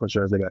type of health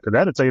insurance they got, because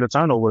that'll tell you the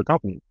turnover of the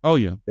company. Oh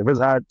yeah. If it's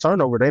high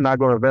turnover, they're not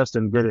going to invest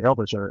in good health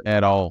insurance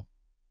at all.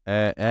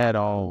 At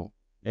all.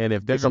 And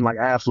if they're something like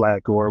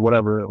Aflac or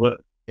whatever,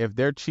 if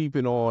they're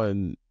cheaping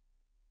on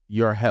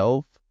your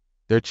health,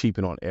 they're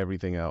cheaping on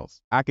everything else.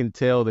 I can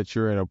tell that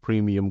you're in a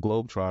premium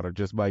Globetrotter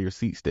just by your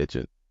seat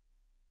stitching.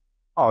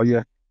 Oh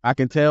yeah, I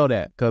can tell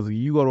that, because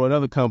you go to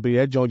another company,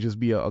 that joint just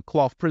be a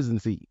cloth prison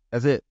seat.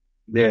 That's it.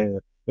 Yeah,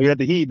 we got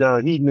the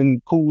heating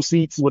and cool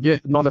seats with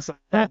on the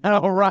side.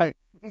 All right.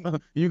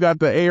 You got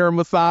the air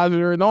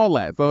massager and all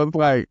that. So it's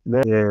like,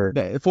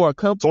 for a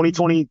company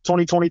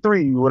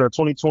 2023 with a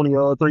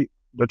 2023,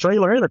 the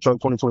trailer and the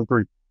truck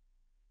 2023.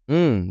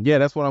 Yeah,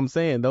 that's what I'm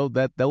saying.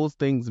 Those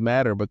things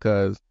matter,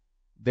 because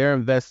they're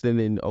investing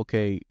in,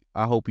 okay,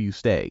 I hope you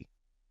stay.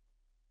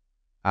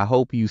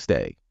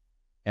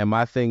 And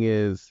my thing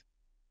is,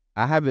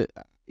 I haven't,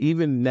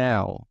 even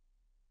now,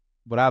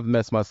 but I've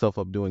messed myself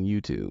up doing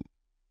YouTube,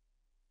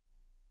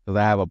 because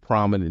I have a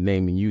prominent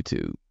name in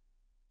YouTube.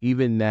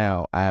 Even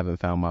now, I haven't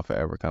found my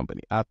forever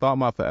company. I thought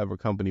my forever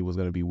company was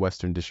going to be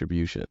Western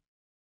Distribution.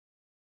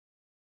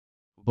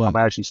 But I'm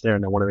actually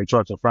staring at one of their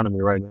trucks in front of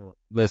me right now.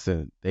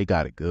 Listen, they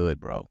got it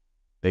good, bro.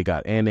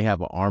 And they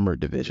have an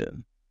armored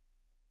division.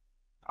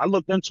 I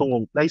looked into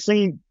them.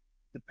 The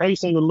pay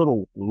seemed a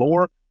little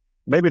lower.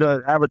 Maybe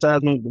the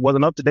advertisement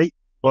wasn't up to date,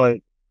 but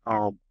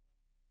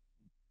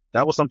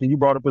that was something you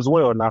brought up as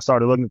well. And I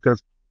started looking,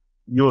 because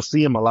you'll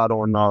see them a lot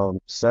on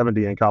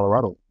 70 in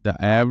Colorado. The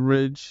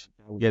average,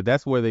 yeah,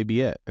 that's where they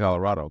be at,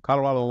 Colorado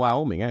and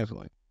Wyoming,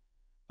 actually.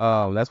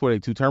 That's where the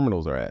two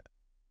terminals are at.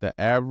 The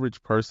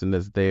average person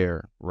that's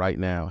there right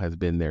now has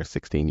been there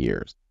 16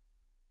 years.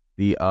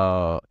 The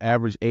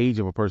average age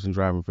of a person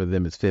driving for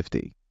them is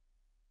 50.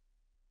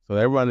 So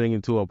they're running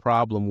into a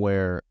problem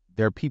where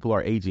their people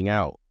are aging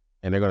out,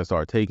 and they're going to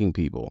start taking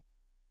people.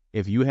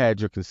 If you had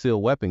your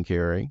concealed weapon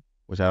carry,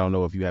 which I don't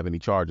know if you have any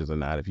charges or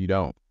not, if you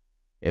don't,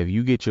 if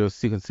you get your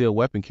concealed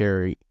weapon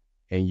carry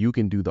and you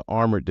can do the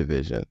armored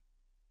division,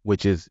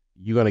 which is,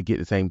 you're going to get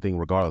the same thing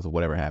regardless of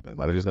whatever happens.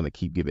 Like, they're just going to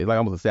keep giving, it's like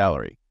almost a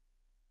salary.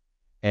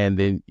 And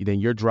then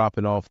you're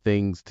dropping off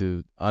things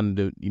to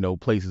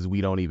places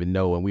we don't even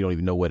know, and we don't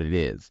even know what it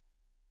is.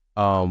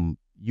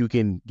 You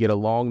can get a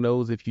long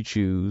nose if you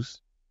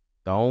choose.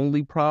 The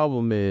only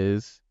problem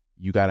is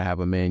you got to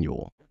have a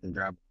manual.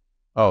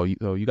 Oh,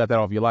 you got that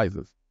off your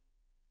license?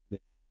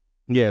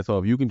 Yeah, so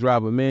if you can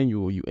drive a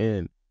manual, you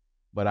in.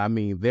 But I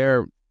mean,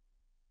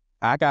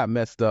 I got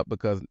messed up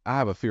because I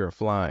have a fear of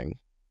flying.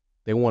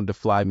 They wanted to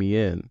fly me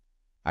in.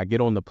 I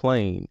get on the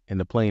plane, and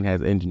the plane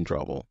has engine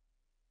trouble.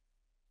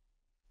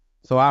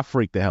 So I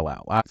freaked the hell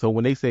out. So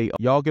when they say,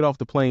 y'all get off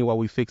the plane while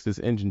we fix this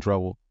engine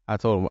trouble, I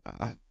told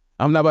them,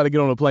 I'm not about to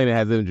get on a plane that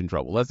has engine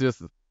trouble. Let's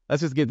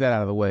just get that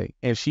out of the way.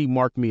 And she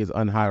marked me as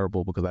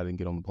unhireable because I didn't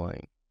get on the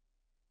plane.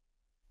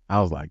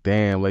 I was like,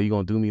 damn, like, you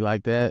gonna do me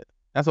like that?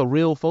 That's a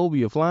real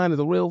phobia. Flying is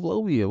a real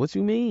phobia. What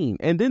you mean?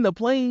 And then the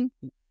plane,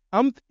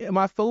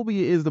 my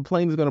phobia is the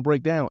plane is gonna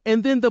break down.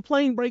 And then the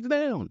plane breaks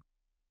down.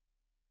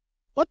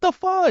 What the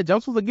fudge?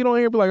 I'm supposed to get on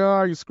here and be like,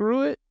 oh, you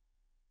screw it?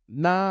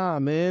 Nah,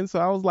 man. So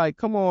I was like,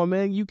 come on,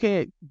 man. You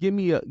can't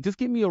just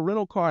give me a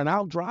rental car and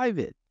I'll drive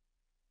it.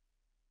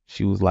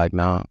 She was like,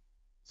 nah.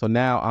 So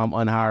now I'm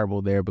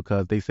unhireable there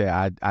because they say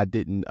I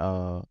didn't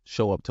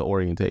show up to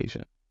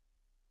orientation.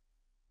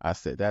 I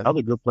said that.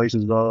 Other good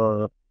places,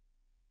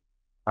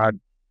 I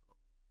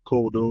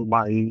cool dude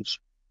my age,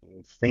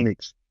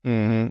 Phoenix.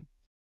 Mm-hmm.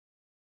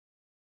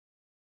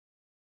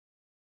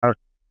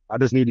 I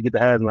just need to get the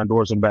hazmat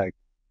doors and back.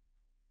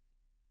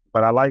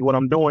 But I like what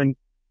I'm doing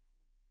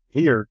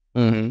here.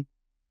 Mm-hmm.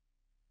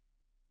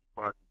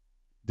 But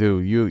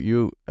Dude,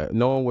 you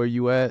knowing where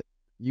you at,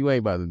 you ain't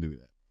about to do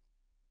that.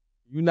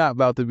 You're not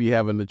about to be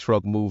having the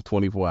truck move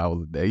 24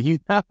 hours a day. You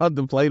not about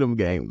to play them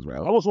games, I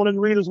bro. was one of the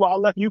reasons why I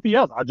left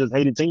UPS. I just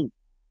hated team.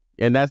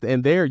 And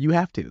there you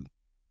have to.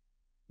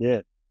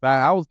 Yeah.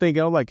 I was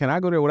thinking, I was like, can I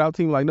go there without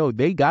team? Like, no,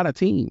 they got a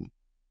team.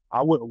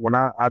 I would when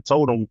I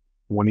told him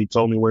when he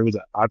told me where he was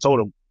at, I told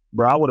him,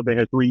 bro, I would have been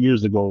here 3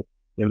 years ago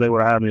if they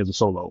would have had me as a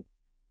solo.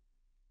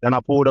 Then I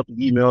pulled up the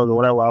emails or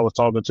whatever. I was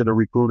talking to the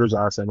recruiters.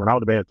 I said, man, I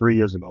would have been here 3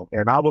 years ago.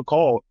 And I would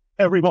call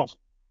every month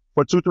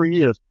for 2-3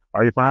 years.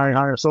 Are you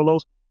hiring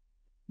solos?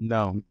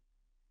 No.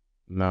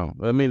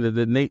 I mean,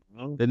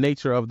 the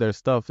nature of their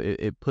stuff,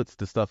 it puts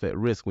the stuff at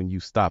risk when you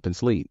stop and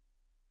sleep.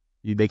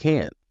 They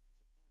can't.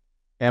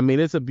 I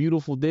mean, it's a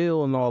beautiful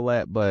deal and all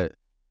that, but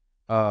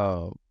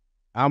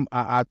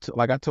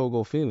like I told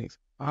Go Phoenix,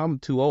 I'm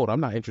too old. I'm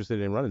not interested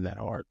in running that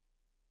hard.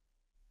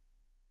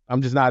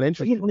 I'm just not He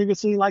interested. don't even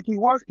seem like he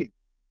working.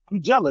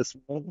 I'm jealous,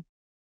 man.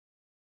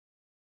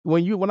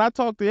 When I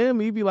talk to him,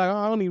 he'd be like, oh,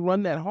 I don't even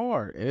run that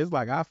hard. And it's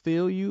like, I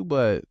feel you,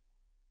 but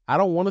I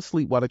don't want to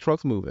sleep while the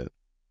truck's moving.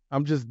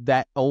 I'm just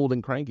that old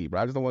and cranky,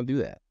 bro. I just don't want to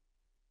do that.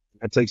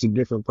 That takes a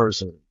different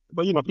person.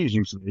 But he's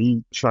used to it.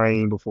 He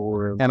trained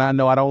before. And I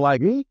know I don't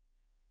like it.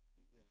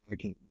 I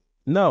can't.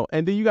 No,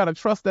 and then you got to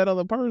trust that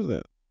other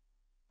person.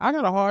 I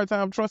got a hard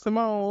time trusting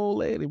my own old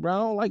lady, bro. I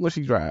don't like when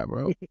she drive,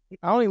 bro.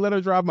 I don't even let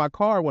her drive my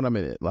car when I'm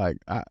in it.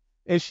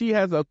 And she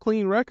has a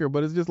clean record,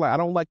 but it's just like I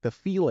don't like the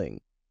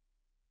feeling.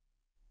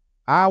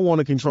 I want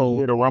to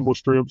control. The rumble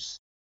strips.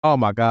 Oh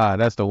my God,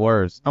 that's the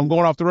worst. I'm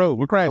going off the road.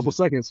 We're crashing. Couple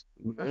seconds.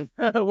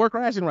 We're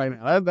crashing right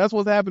now. That's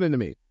what's happening to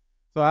me.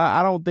 So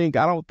I don't think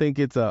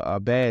it's a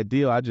bad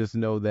deal. I just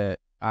know that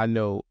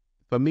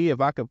for me, if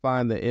I could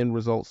find the end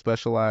result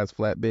specialized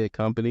flatbed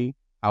company,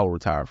 I'll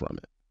retire from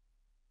it.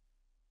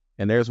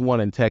 And there's one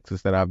in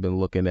Texas that I've been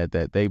looking at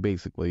that they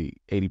basically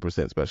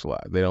 80%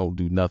 specialized. They don't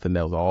do nothing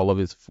else. All of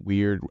it's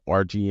weird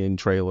RGN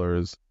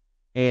trailers,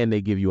 and they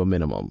give you a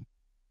minimum.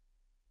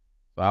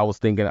 So I was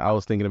thinking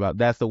about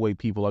that's the way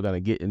people are gonna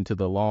get into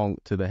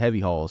the heavy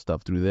haul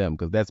stuff through them,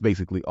 because that's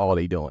basically all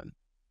they doing.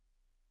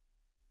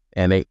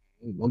 And they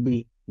don't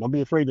be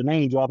afraid to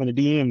name drop in the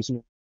DMs.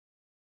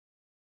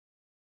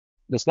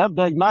 The step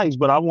deck nice,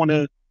 but I'm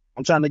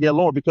trying to get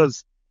lower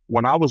because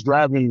when I was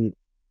driving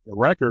the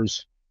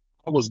Wreckers,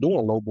 I was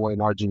doing low boy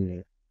and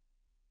RGN.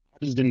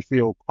 I just didn't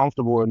feel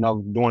comfortable enough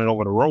doing it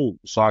over the road,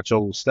 so I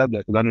chose step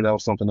deck because I knew that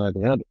was something I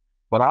could handle.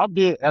 But I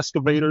did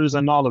excavators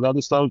and all of the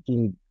other stuff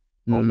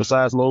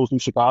besides Lowe's through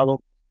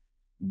Chicago.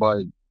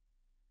 But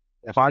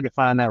if I could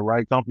find that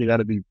right company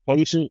that'd be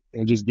patient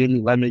and just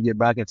let me get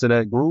back into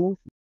that groove,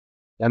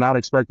 and I'd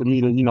expect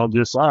me to,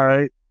 just, all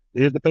right,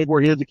 here's the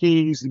paperwork, here's the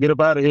keys, get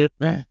up out of here.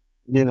 But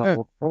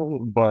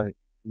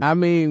I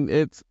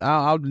mean,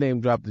 I'll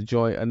name drop the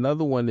joint.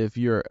 Another one, if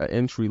you're an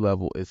entry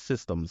level, is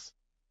systems.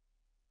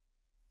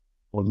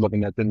 I was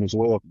looking at them as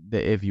well.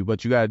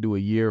 But you got to do a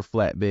year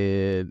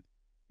flatbed,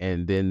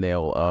 and then they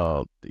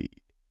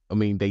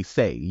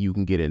say you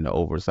can get into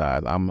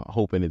oversized. I'm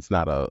hoping it's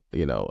not a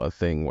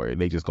thing where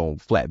they just gonna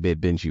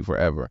flatbed bench you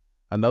forever.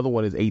 Another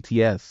one is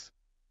ATS.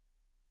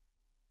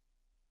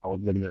 I was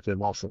looking at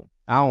them also.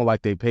 I don't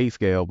like their pay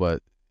scale,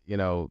 but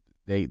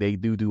they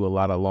do a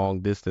lot of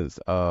long distance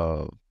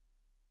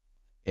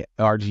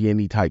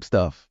RGNE type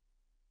stuff.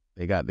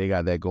 They got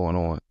that going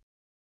on.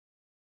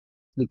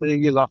 The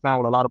thing is, I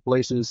found with a lot of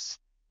places,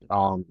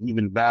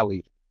 even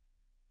Valley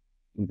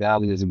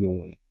is a good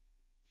one.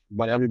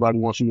 But everybody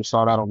wants you to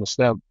start out on the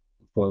step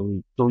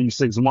for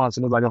 3-6 months,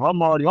 and it's like, if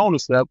I'm already on the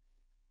step,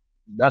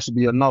 that should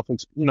be enough,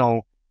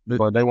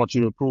 But they want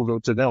you to prove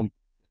it to them.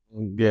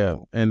 Yeah,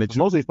 and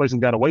most of these places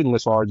got a waiting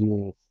list for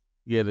RGN.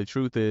 Yeah, the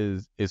truth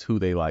is who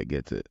they like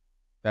gets it.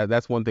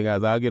 That's one thing.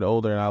 As I get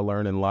older and I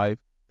learn in life,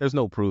 there's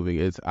no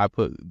proving.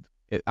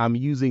 I'm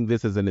using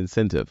this as an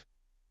incentive,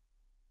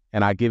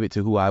 and I give it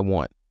to who I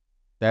want.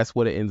 That's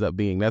what it ends up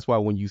being. That's why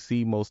when you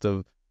see most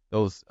of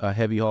those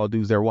heavy haul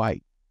dudes, they're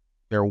white.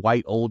 They're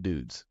white old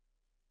dudes.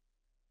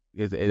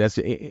 That's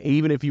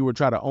even if you were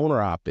trying to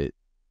owner op it,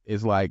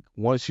 it's like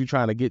once you're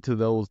trying to get to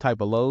those type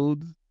of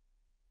loads,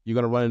 you're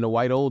gonna run into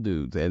white old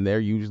dudes, and they're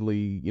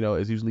usually,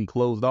 it's usually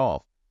closed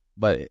off.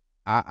 But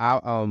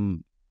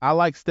I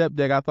like step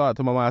deck. I thought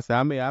to my mind, I said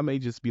I may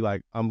just be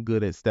like I'm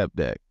good at step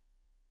deck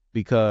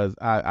because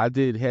I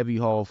did heavy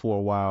haul for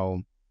a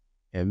while,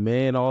 and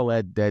man, all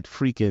that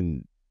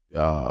freaking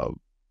uh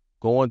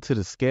going to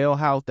the scale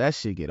house, that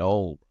shit get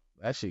old.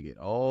 That shit get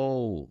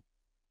old.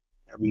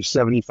 Every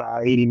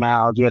 75, 80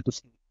 miles, you have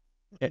to.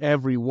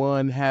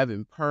 Everyone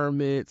having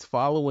permits,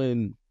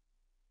 following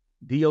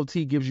DOT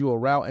gives you a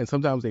route, and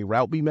sometimes a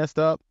route be messed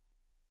up,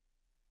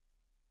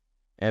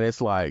 and it's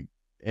like,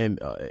 and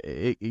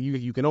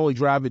you can only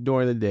drive it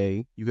during the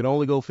day. You can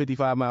only go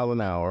 55 miles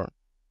an hour.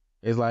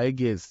 It's like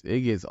it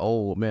gets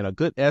old, man. A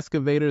good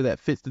excavator that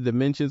fits the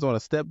dimensions on a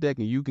step deck,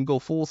 and you can go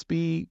full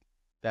speed.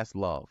 That's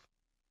love.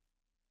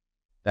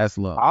 That's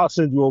love. I'll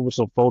send you over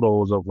some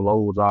photos of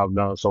loads I've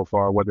done so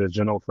far, whether it's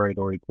general freight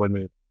or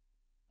equipment.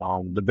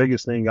 The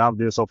biggest thing I've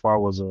did so far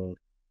was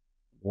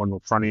one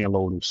of the front end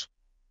loaders.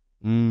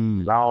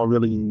 Mm, I don't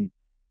really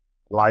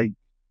like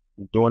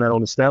doing that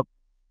on the step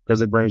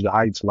because it brings the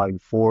height to like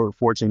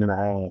 14 and a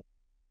half.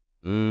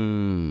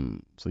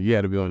 So you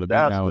had to be on the beat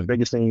That's now. the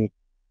biggest thing.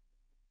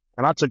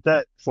 And I took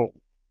that for,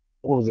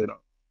 what was it,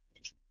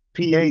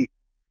 P8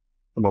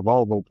 from a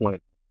Volvo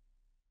plant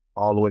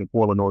all the way to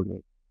Portland,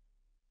 Oregon.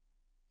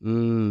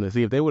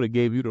 See, if they would have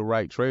gave you the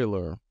right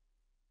trailer,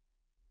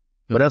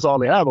 But that's all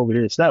they have over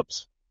here,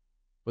 steps.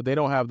 but they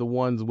don't have the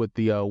ones with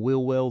the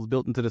wheel wells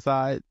built into the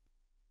side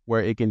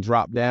where it can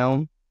drop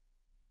down.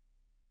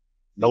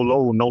 No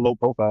low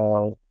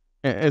profile.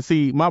 And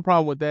see, my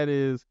problem with that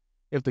is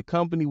if the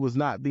company was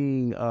not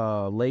being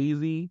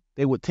lazy,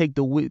 they would take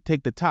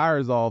the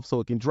tires off so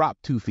it can drop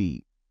 2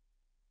 feet.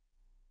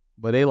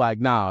 But they like,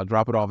 nah,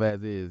 drop it off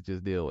as is,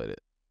 just deal with it.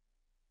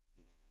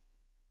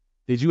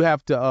 Did you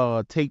have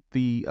to take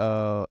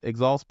the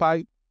exhaust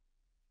pipe?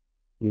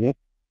 Yeah.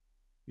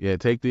 Yeah,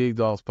 take the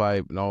exhaust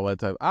pipe and all that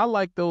type. I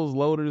like those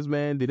loaders,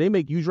 man. Did they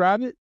make you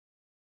drive it?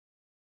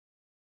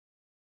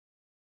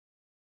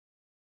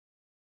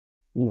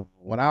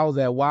 When I was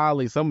at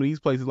Wiley, some of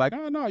these places like,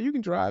 oh no, you can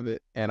drive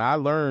it, and I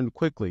learned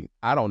quickly.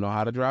 I don't know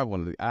how to drive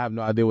one of these. I have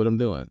no idea what I'm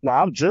doing.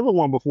 Now, I've driven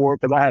one before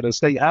because I had a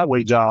state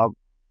highway job.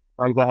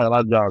 I had a lot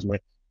of jobs, man.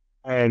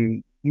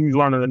 And you was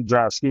learning to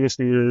drive skid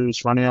steers,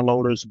 front end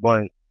loaders,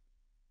 but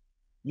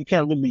you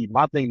can't really,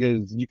 my thing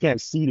is, you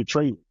can't see the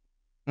trailer.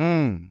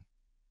 Mm.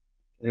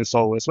 And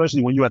so,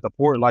 especially when you're at the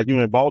port, like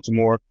you're in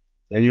Baltimore,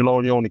 and you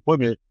load your own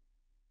equipment,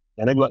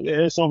 and they be like, yeah,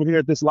 it's over here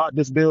at this lot,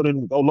 this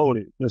building, go load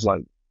it. It's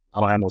like, I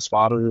don't have no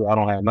spotter, I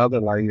don't have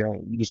nothing. Like,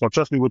 you just gonna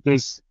trust me with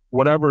this,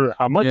 whatever,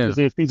 how much Yeah, is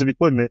this piece of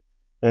equipment,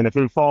 and if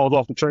it falls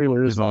off the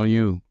trailer, it's it's on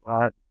you. all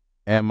right.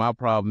 And my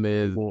problem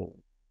is, Well,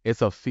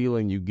 it's a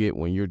feeling you get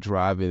when you're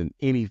driving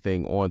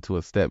anything onto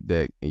a step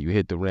deck and you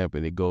hit the ramp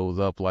and it goes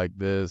up like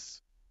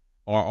this,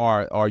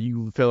 or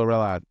you feel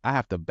realize I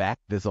have to back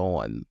this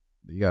on.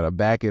 You gotta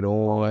back it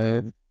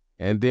on,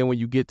 and then when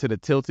you get to the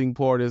tilting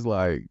part, it's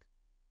like,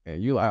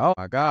 and you're like, oh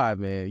my God,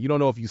 man, you don't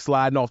know if you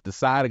sliding off the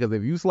side, because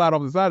if you slide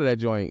off the side of that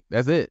joint,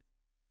 that's it.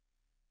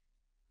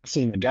 I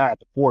seen a guy at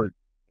the port,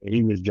 and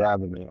he was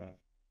driving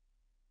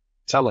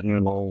a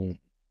telehandler.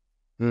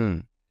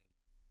 Mm.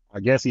 I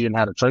guess he didn't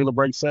have a trailer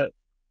brake set.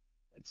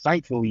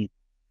 Thankfully,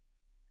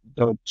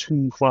 the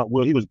two front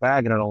wheels, he was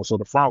bagging it on, so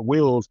the front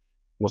wheels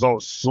was on.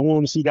 As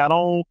soon as he got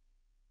on,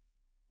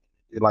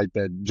 it, like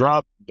that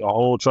drop, the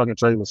whole truck and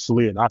trailer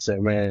slid. I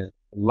said, man,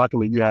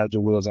 luckily you had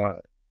your wheels on.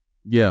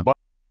 Yeah, But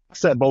I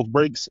set both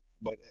brakes.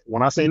 But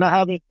when I say not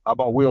having, I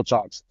bought wheel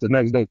chocks the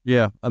next day.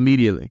 yeah,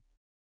 immediately.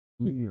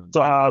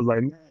 So I was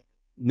like, man,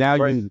 Now you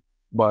crazy.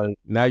 But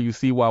now you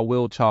see why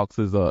wheel chocks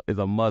is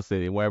a must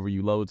in wherever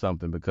you load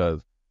something,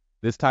 because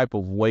this type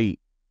of weight.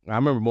 I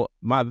remember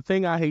the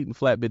thing I hate in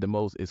flatbed the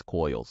most is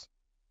coils.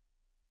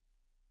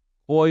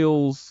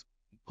 Coils,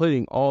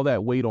 putting all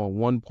that weight on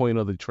one point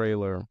of the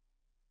trailer.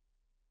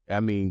 I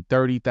mean,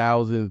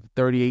 30,000,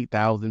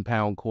 38,000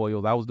 pound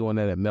coils. I was doing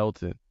that at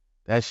Melton.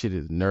 That shit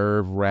is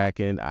nerve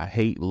wracking. I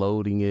hate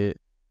loading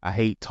it. I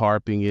hate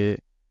tarping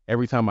it.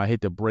 Every time I hit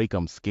the brake,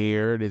 I'm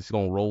scared it's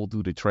gonna roll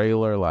through the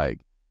trailer. Like,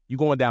 you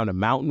going down the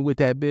mountain with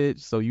that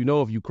bitch, so you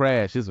know if you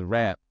crash, it's a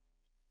wrap.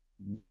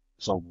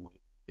 so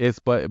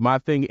But my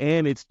thing,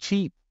 and it's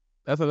cheap.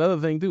 That's another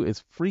thing too.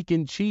 It's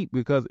freaking cheap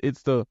because I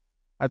tell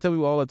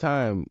people all the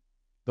time,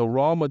 the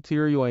raw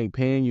material ain't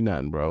paying you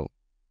nothing, bro.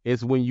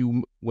 It's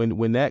when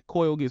that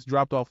coil gets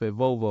dropped off at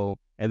Volvo,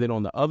 and then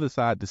on the other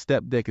side, the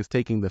step deck is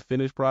taking the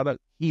finished product,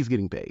 he's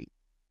getting paid.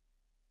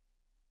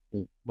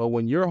 But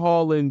when you're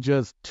hauling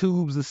just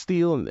tubes of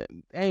steel, and they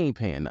ain't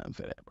paying nothing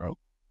for that, bro.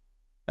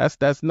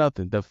 That's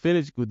nothing. The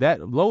finish with that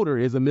loader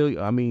is $1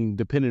 million. I mean,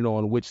 depending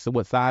on what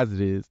size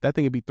it is, that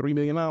thing would be $3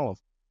 million.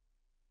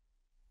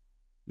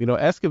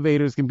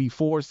 Excavators can be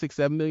 $4, $6,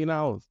 $7 million.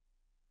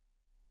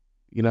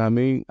 You know what I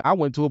mean? I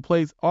went to a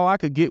place, all I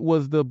could get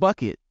was the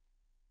bucket.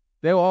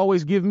 they'll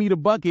always give me the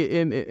bucket,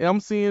 and I'm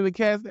seeing the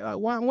cats. They're like,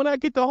 why? When I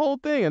get the whole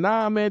thing, and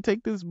nah, man,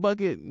 take this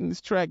bucket and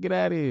this track, get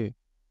out of here.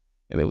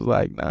 And it was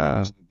like,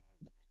 nah,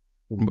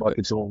 but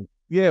Buckets on.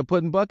 yeah,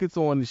 putting buckets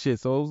on the shit.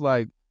 So it was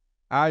like,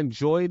 I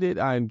enjoyed it.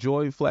 I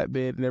enjoyed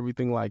flatbed and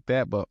everything like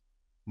that. But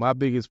my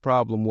biggest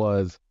problem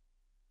was,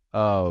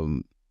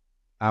 um,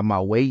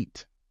 my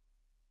weight.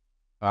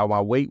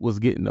 My weight was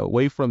getting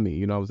away from me.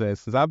 You know what I'm saying?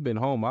 Since I've been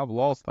home, I've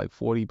lost like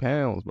 40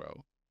 pounds,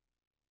 bro.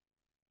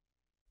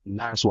 And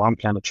that's why I'm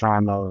kind of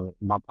trying to.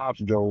 My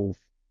pops drove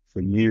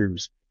for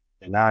years,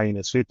 and now he in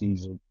his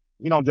 50s. And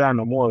he don't drive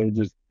no more. He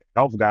just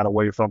health got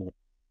away from him.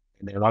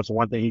 And then that's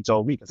one thing he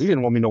told me because he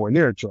didn't want me nowhere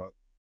near a truck.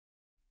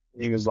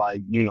 He was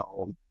like,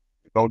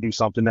 go do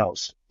something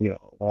else.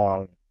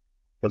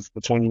 Because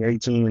between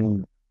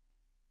 18, I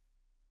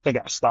think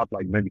I stopped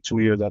like maybe 2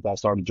 years after I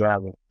started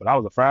driving. But I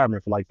was a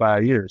fireman for like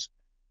 5 years,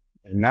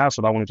 and that's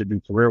what I wanted to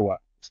do career-wise.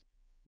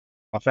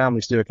 My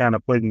family still kind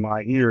of put in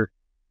my ear,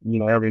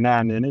 every now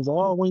and then. It's like,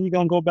 oh, when you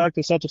gonna go back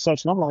to such and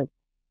such? And I'm like,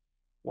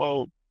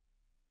 well,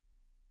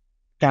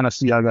 kind of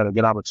see I got a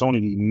good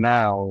opportunity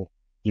now,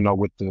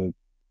 with the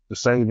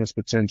savings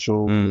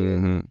potential.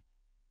 Mm-hmm.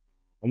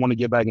 I want to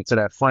get back into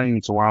that frame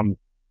to where I'm,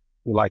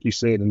 like you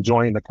said,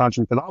 enjoying the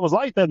country. Because I was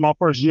like that my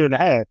first year and a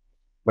half.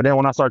 But then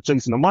when I started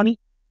chasing the money,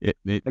 It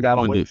I got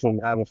ruined away it. from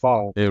having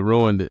fun. It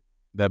ruined it.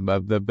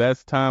 The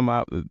best time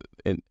I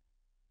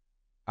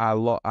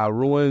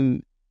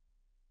ruined.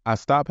 I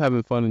stopped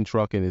having fun in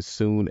trucking as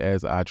soon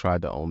as I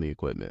tried to own the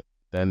equipment.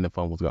 Then the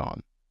fun was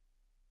gone.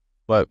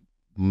 But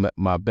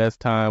my best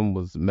time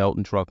was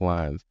melting truck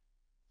lines,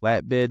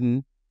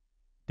 flatbedding.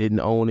 Didn't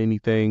own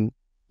anything.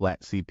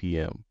 Flat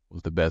CPM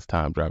was the best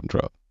time driving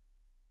truck.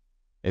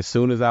 As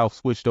soon as I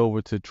switched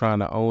over to trying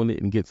to own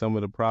it and get some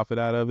of the profit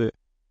out of it,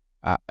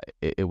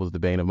 it was the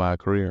bane of my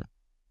career.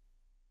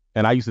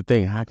 And I used to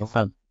think, how can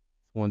I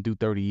want to do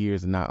 30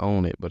 years and not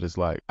own it? But it's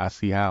like, I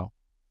see how.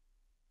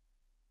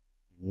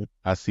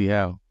 I see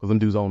how. Because them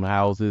dudes own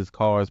houses,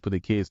 cars, put their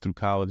kids through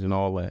college and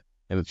all that.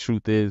 And the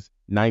truth is,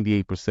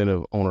 98%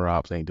 of owner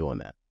ops ain't doing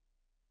that.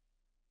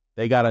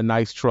 They got a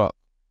nice truck,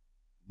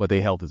 but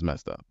their health is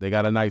messed up. They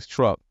got a nice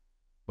truck,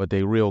 but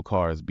their real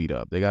car is beat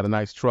up. They got a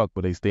nice truck,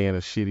 but they stay in a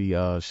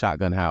shitty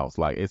shotgun house.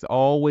 Like, it's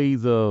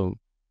always they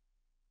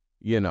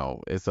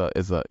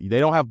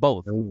don't have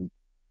both.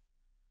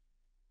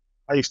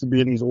 I used to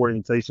be in these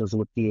orientations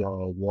with the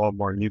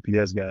Walmart and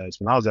UPS guys.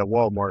 When I was at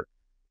Walmart,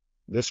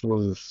 this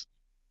was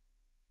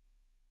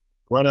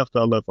right after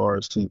I left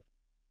RST.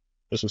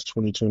 This was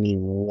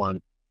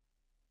 2021.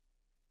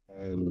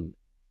 And,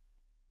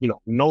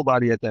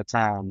 nobody at that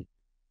time,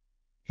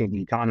 because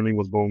the economy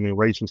was booming,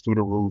 rates was through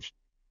the roof.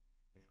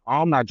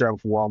 I'm not driving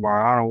for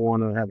Walmart. I don't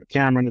want to have a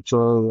camera in the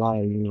truck. I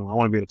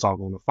want to be able to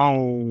talk on the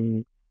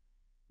phone.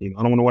 I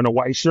don't want to wear no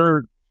white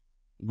shirt.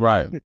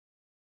 Right.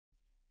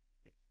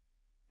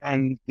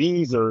 And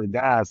these are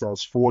guys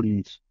that's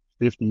 40,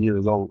 50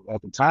 years old.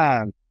 At the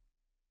time,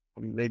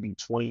 maybe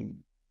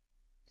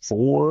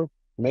 24,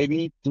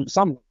 maybe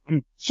some.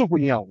 I'm super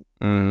young.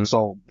 Mm-hmm.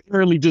 So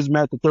barely just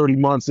met the 30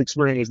 months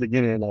experience to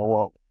get in.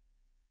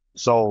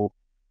 So,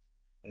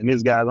 and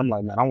these guys, I'm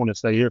like, man, I want to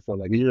stay here for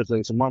like a year,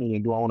 save some money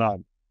and do all that.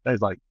 They's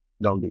like,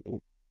 don't do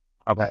it.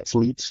 I've had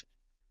fleets,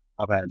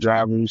 I've had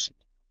drivers,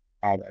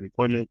 I've had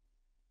equipment.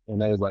 And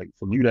they was like,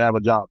 for you to have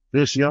a job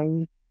this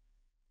young,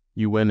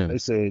 You winning. they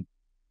said,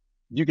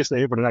 you can stay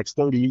here for the next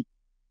 30,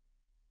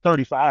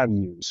 35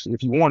 years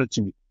if you wanted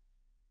to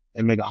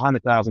and make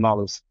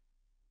 $100,000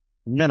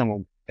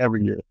 minimum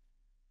every year.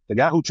 The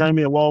guy who trained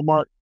me at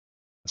Walmart,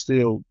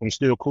 I'm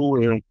still cool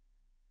with him.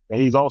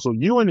 And he's also,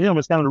 you and him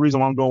is kind of the reason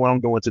why I'm doing what I'm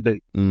doing today.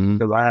 Mm-hmm.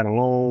 Because I had a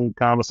long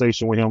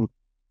conversation with him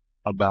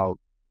about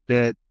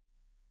that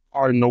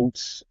card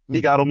notes.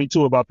 He got on me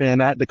too about paying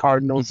the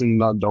card notes and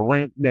the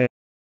rent.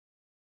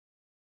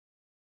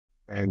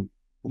 And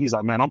he's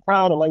like, man, I'm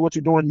proud of like what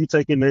you're doing. You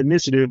taking the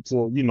initiative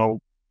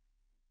to,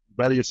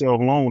 better yourself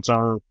long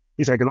term.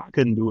 He said, because I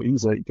couldn't do it. He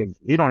said, because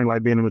he don't even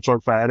like being in the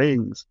truck 5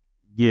 days.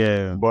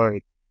 Yeah. But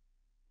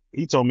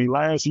he told me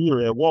last year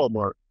at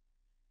Walmart,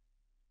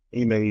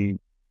 he made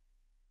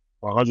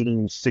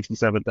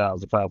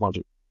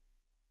 $167,500.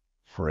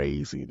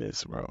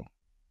 Craziness, bro.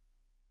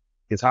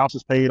 His house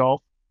is paid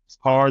off, his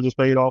cars is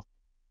paid off,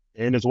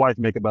 and his wife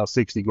make about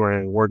 60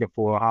 grand working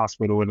for a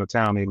hospital in the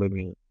town they live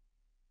in.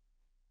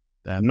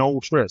 No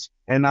stress.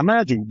 And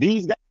imagine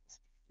these guys,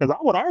 because I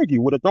would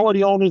argue with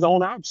authority owners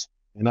on ops,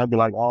 and I'd be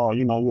like, oh,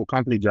 you're a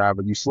company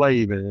driver, you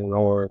slaving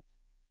or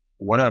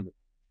whatever.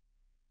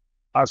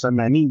 I said,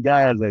 man, these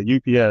guys at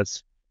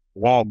UPS,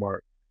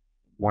 Walmart,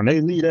 when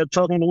they leave that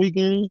truck on the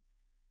weekend,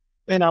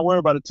 they're not worried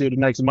about it till the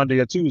next Monday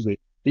or Tuesday.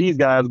 These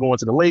guys going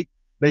to the lake,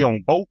 they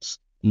on boats,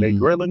 they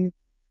grilling,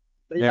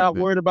 they not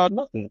worried about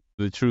nothing.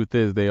 The truth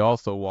is, they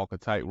also walk a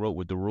tightrope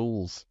with the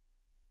rules.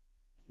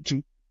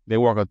 They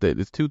walk out there.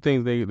 There's two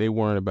things they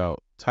worry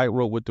about: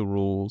 tightrope with the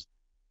rules.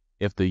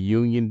 If the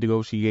union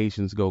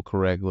negotiations go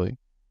correctly,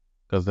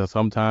 because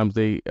sometimes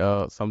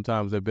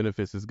sometimes their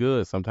benefits is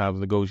good, sometimes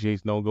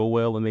negotiations don't go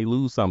well and they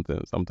lose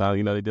something.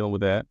 Sometimes they're dealing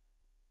with that.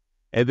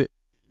 And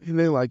And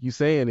then, like you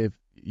saying, if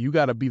you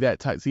got to be that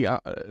type. See,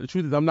 the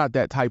truth is, I'm not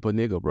that type of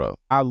nigga, bro.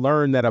 I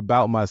learned that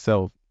about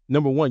myself.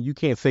 Number one, you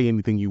can't say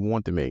anything you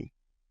want to me.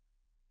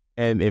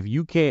 And if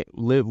you can't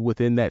live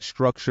within that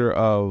structure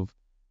of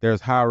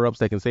there's higher ups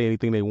that can say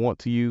anything they want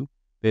to you,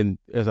 then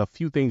there's a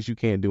few things you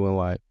can't do in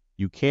life.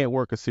 You can't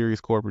work a serious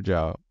corporate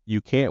job.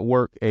 You can't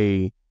work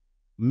a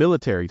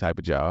military type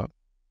of job.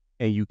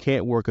 And you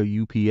can't work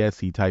a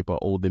UPS type of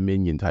Old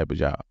Dominion type of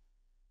job.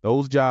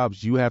 Those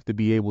jobs, you have to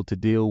be able to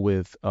deal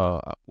with,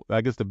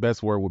 I guess the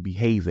best word would be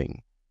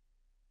hazing.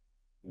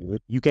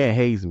 You can't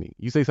haze me.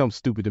 You say something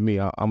stupid to me,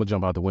 I'm going to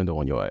jump out the window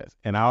on your ass.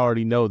 And I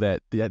already know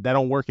that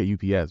don't work at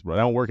UPS, bro.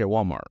 That don't work at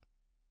Walmart.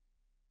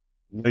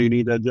 You know you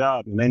need that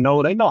job. And they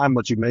know how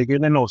much you make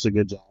it. They know it's a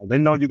good job. They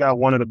know you got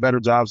one of the better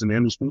jobs in the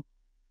industry.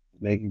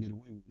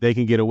 They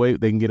can get away with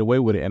it. They can get away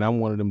with it. And I'm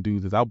one of them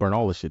dudes that I'll burn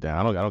all this shit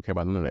down. I don't care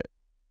about none of that.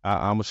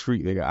 I'm a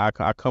street nigga.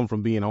 I come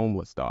from being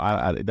homeless, though.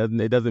 It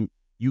doesn't,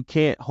 you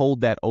can't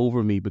hold that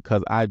over me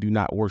because I do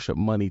not worship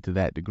money to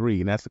that degree.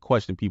 And that's the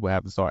question people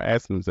have to start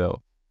asking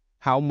themselves.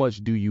 How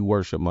much do you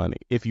worship money?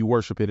 If you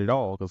worship it at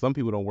all, because some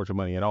people don't worship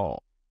money at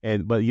all.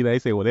 But they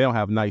say, well, they don't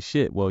have nice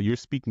shit. Well, you're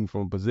speaking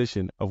from a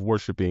position of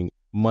worshiping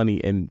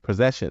money and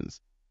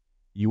possessions.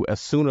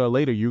 Sooner or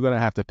later, you're going to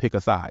have to pick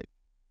a side.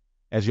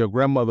 As your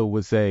grandmother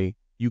would say,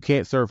 you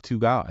can't serve two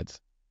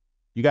gods.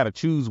 You got to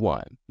choose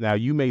one. Now,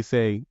 you may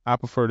say, I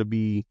prefer to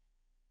be,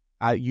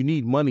 you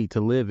need money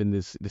to live in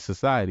this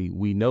society.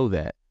 We know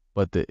that.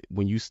 But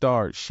when you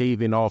start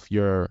shaving off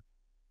your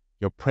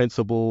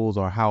principles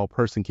or how a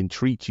person can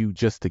treat you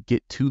just to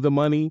get to the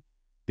money,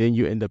 then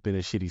you end up in a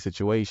shitty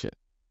situation.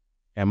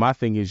 And my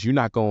thing is, you're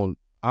not going,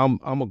 I'm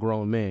a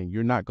grown man.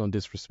 You're not going to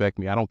disrespect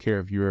me. I don't care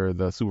if you're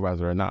the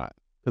supervisor or not,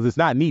 because it's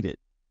not needed.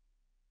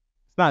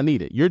 It's not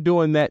needed. You're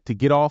doing that to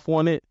get off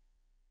on it.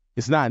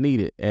 It's not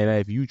needed. And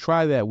if you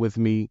try that with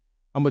me,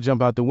 I'm going to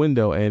jump out the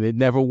window, and it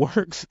never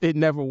works. It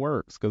never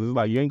works, because it's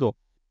like, you ain't going,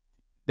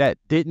 that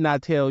didn't I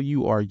tell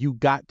you, or you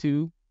got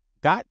to.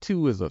 Got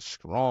to is a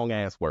strong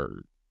ass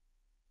word.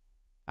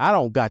 I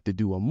don't got to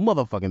do a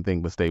motherfucking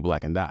thing but stay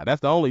black and die.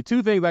 That's the only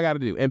two things I got to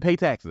do, and pay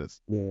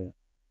taxes. Yeah,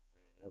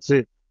 that's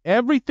it.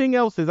 Everything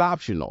else is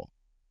optional.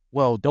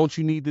 Well, don't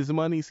you need this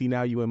money? See,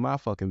 now you in my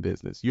fucking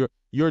business.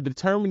 You're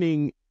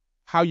determining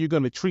how you're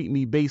going to treat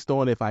me based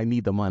on if I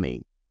need the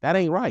money. That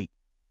ain't right.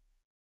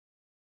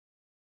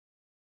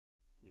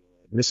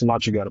 This is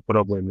what you got to put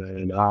up with,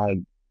 man.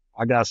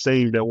 I got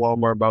saved at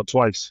Walmart about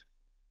twice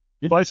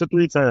or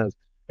three times.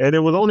 And it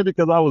was only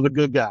because I was a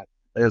good guy.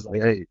 It's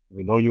like, hey,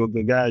 we know you're a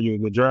good guy, you're a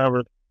good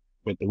driver,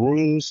 but the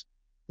rules,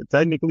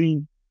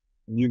 technically,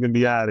 you can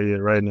be out of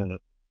here right now.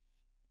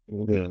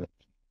 Yeah.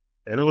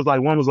 And it was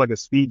like, one was like a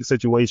speed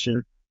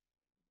situation.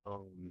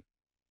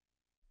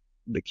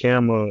 The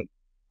camera,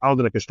 I was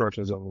in a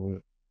construction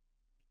zone,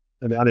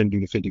 and I didn't do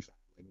the 55.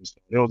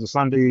 It was a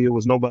Sunday, it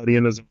was nobody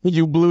in the zone.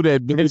 You blew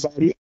that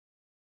bitch.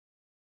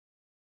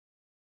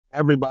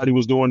 Everybody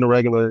was doing the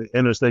regular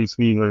interstate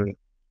speed limit.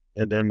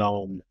 And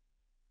then,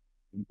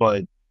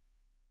 but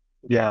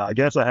yeah, I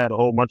guess I had a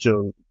whole bunch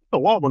of,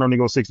 Walmart only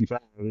goes 65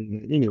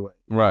 anyway.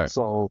 Right.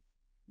 So,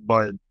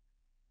 but it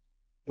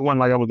wasn't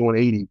like I was doing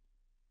 80.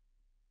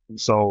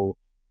 So,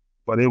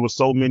 but it was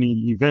so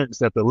many events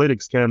that the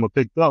lytics camera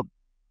picked up.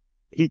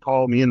 He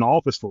called me in the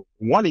office for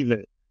one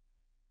event,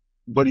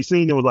 but he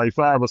seen it was like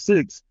 5 or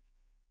 6.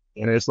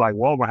 And it's like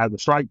Walmart has a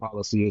strike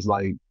policy. It's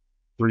like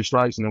 3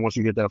 strikes. And then once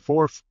you get that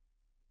 4th,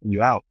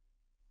 you out.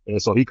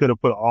 And so he could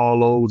have put all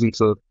those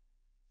into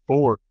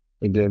 4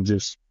 and then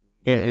just.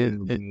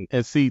 And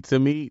see, to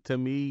me,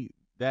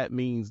 that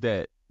means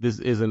that this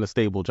isn't a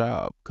stable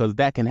job, because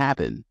that can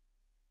happen.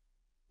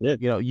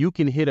 Yeah. You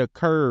can hit a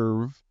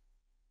curve,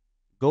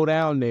 go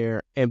down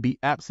there and be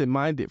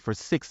absent-minded for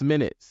 6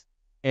 minutes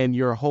and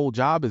your whole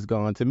job is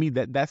gone. To me,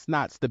 that's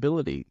not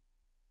stability.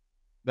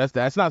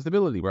 That's not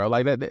stability, bro.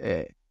 Like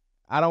that,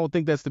 I don't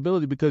think that's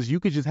stability, because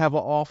you could just have an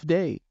off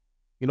day.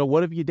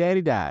 What if your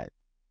daddy died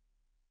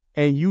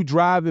and you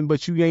driving,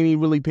 but you ain't even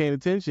really paying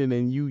attention,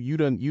 and you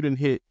done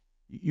hit,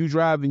 you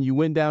driving, you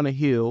went down a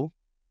hill,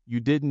 you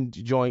didn't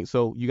joint,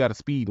 so you got a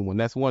speed one.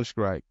 That's 1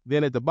 strike.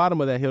 Then at the bottom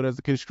of that hill, there's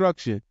a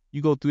construction.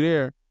 You go through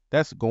there,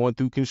 that's going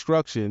through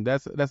construction.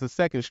 That's a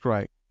 2nd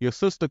strike. Your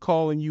sister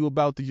calling you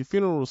about your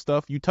funeral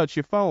stuff, you touch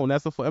your phone.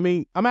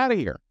 I'm out of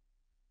here.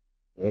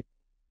 Yep.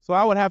 So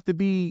I would have to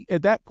be,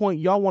 at that point,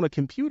 y'all want a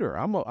computer.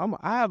 I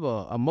have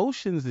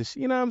emotions and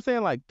you know what I'm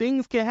saying? Like,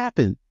 things can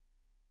happen.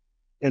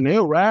 And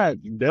they'll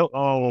ride. I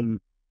don't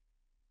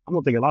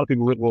think a lot of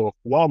people, well,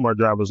 Walmart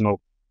drivers know,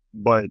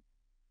 but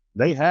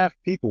they have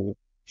people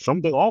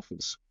from the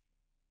office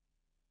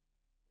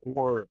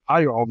or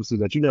higher offices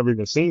that you never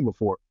even seen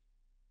before.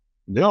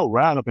 They'll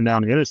ride up and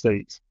down the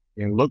interstates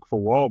and look for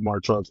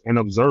Walmart trucks and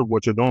observe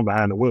what you're doing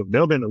behind the wheel.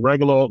 They'll be in a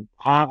regular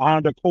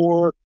Honda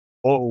Accord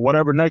or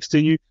whatever next to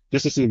you,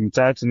 just to see if you're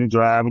taxing and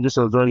driving, just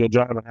to observe your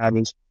driving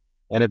habits.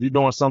 And if you're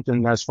doing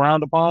something that's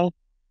frowned upon,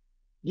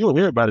 you'll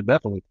hear about it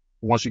definitely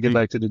once you get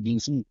back to the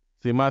DC.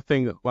 See, my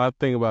thing about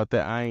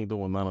that, I ain't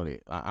doing none of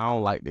that. I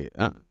don't like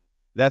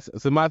that.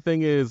 So my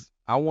thing is,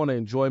 I want to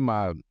enjoy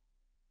my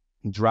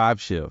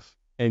drive shift,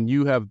 and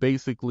you have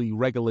basically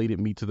regulated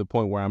me to the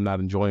point where I'm not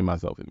enjoying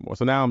myself anymore.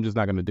 So now I'm just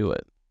not going to do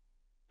it.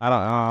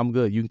 I'm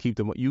good. You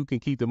can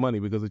keep the money,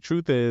 because the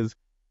truth is,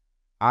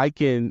 I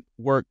can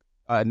work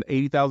an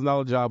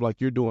 $80,000 job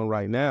like you're doing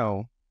right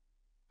now.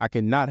 I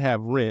cannot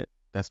have rent.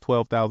 That's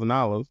 $12,000.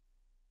 Well,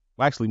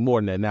 actually more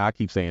than that now. I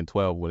keep saying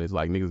 12 when it's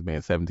like niggas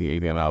paying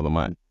 $17, $18 a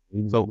month.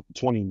 So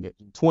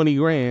 20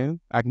 grand.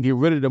 I can get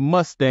rid of the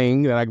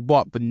Mustang that I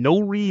bought for no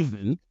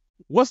reason.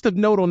 What's the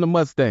note on the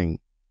Mustang?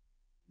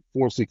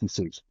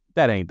 466.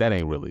 That ain't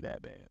really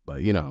that bad,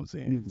 but you know what I'm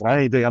saying. I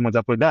ain't think how much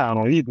I put down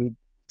on either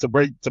to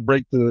break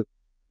the,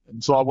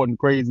 so I wasn't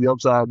crazy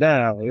upside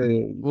down.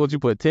 What'd you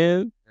put,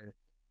 10?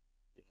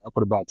 I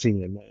put about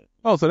 10, man.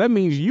 Oh, so that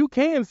means you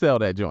can sell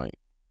that joint.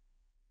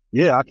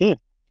 Yeah, I can.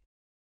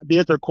 I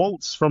did their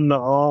quotes from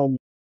the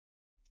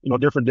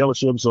different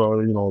dealerships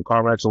or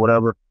CarMax or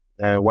whatever,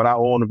 and what I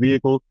owe on the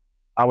vehicle,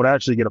 I would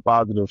actually get a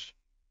positive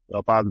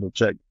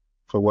check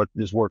for what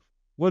it's worth.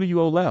 What do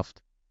you owe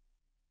left?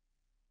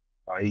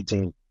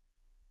 18.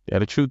 Yeah,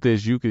 the truth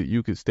is, you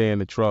could stay in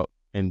the truck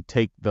and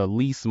take the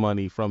lease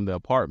money from the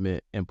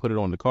apartment and put it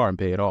on the car and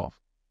pay it off,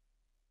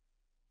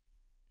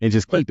 and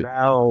just keep it.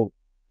 Now,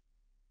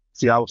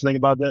 see, I was thinking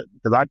about that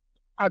because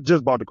I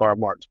just bought the car in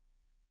March.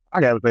 I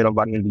got to pay it off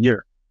by the end of the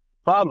year.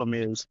 Problem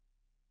is,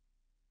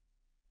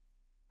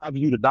 I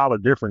view the dollar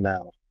different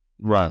now,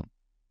 right,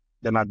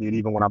 than I did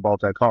even when I bought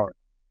that car.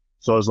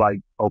 So it's like,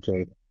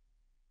 okay,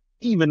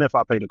 even if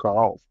I pay the car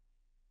off,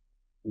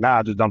 now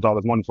I just dumped all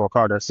this money for a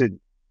car that's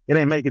sitting. It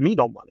ain't making me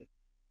no money.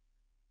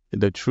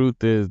 The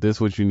truth is, this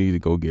is what you need to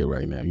go get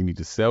right now. You need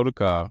to sell the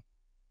car.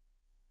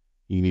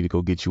 You need to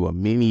go get you a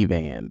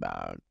minivan,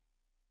 dog.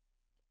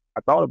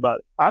 I thought about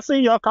it. I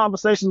seen y'all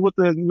conversations with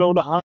the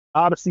Honda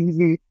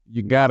Odyssey.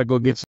 You gotta go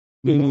get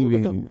your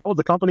minivan. It was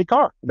a company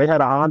car. They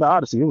had a Honda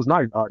Odyssey. It was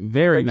nice.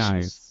 Very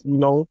nice.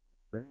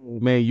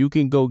 Man, you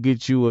can go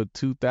get you a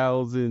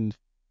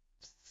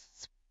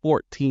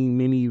 2014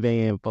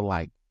 minivan for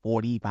like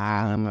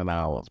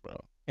 $4,500, bro.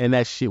 And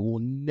that shit will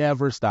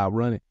never stop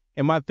running.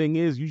 And my thing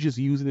is, you just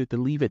using it to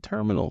leave at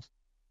terminals.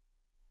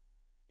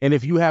 And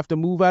if you have to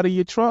move out of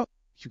your truck,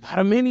 you got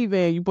a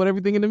minivan. You put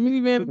everything in the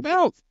minivan and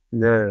bounce.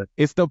 Yeah.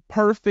 It's the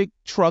perfect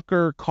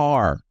trucker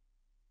car.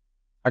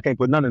 I can't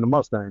put none in the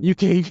Mustang. You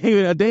can't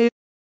a day.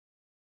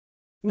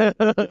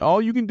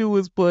 All you can do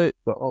is put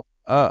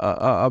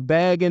a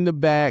bag in the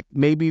back.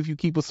 Maybe if you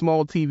keep a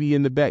small TV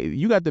in the back.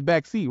 You got the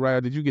back seat, right?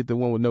 Or did you get the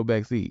one with no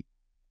back seat?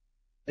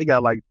 They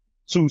got like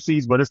 2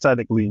 seats, but it's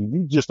technically,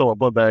 you just throw a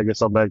book bag or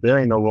something back there.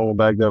 Ain't no room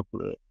back there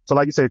for it. So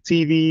like you said,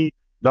 TV,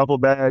 duffel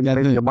bag,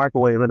 maybe a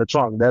microwave in the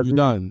trunk. That's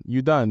done.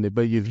 You done.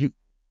 But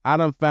I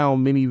done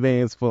found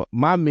minivans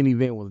my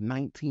minivan was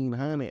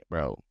 $1,900,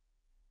 bro.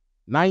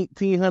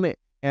 $1,900.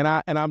 And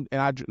let me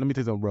tell you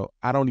something, bro.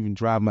 I don't even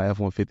drive my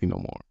F-150 no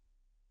more.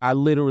 I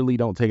literally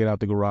don't take it out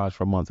the garage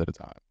for months at a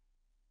time.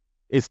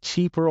 It's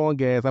cheaper on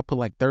gas. I put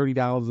like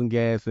 $30 in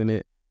gas in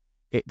it.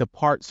 The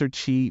parts are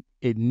cheap.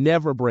 It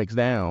never breaks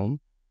down.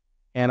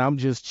 And I'm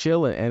just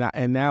chilling.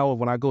 And now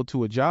when I go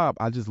to a job,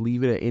 I just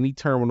leave it at any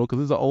terminal,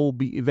 because it's an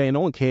old van.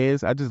 No one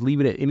cares. I just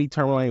leave it at any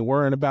terminal. I ain't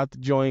worrying about the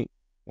joint.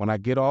 When I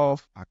get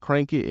off, I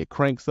crank it. It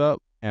cranks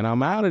up, and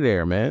I'm out of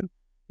there, man.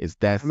 It's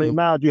that. How many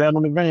miles you had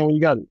on the van when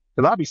you got it?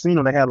 Because I be seeing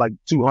them, they had like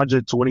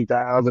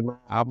 220,000 miles.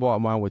 I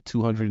bought mine with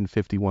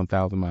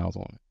 251,000 miles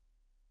on it,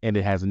 and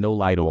it has no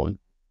light on.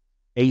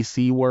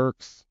 AC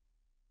works,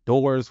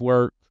 doors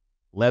work,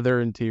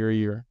 leather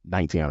interior,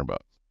 $1,900.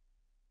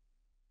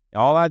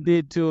 All I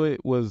did to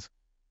it was,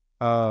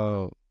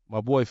 my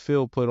boy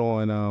Phil put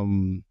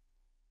on,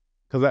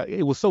 because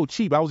it was so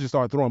cheap, I was just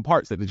started throwing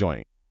parts at the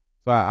joint.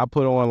 So I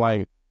put on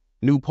like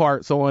new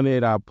parts on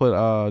it. I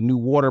put new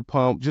water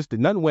pump.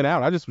 Nothing went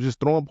out. I just was just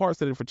throwing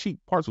parts at it for cheap.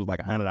 Parts was like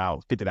 $100,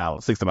 $50,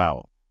 $60.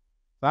 So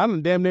I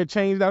done damn near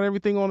changed out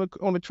everything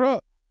on the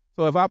truck.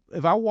 So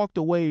if I walked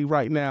away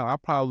right now, I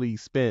probably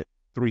spent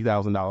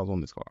 $3,000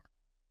 on this car.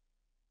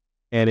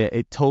 And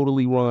it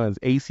totally runs.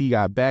 AC,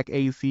 got back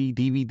AC,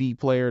 DVD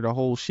player, the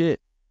whole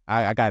shit.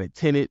 I got it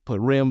tinted,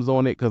 put rims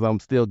on it because I'm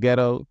still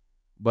ghetto.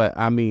 But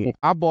I mean,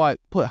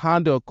 put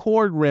Honda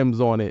Accord rims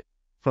on it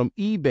from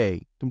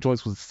eBay. Them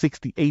joints was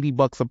 $60,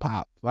 $80 a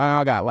pop.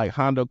 I got like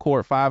Honda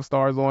Accord 5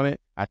 stars on it.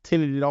 I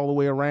tinted it all the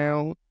way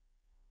around.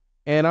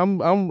 And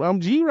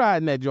I'm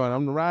G-riding that joint.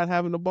 I'm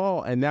having the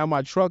ball. And now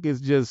my truck is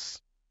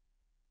just,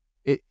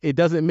 it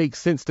doesn't make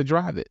sense to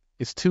drive it.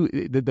 It's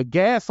the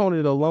gas on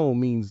it alone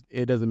means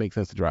it doesn't make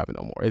sense to drive it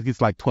no more. It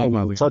gets like 12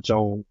 miles. Touch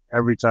on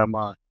every time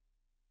I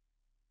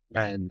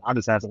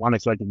just had some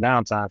unexpected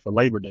downtime for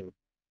Labor Day.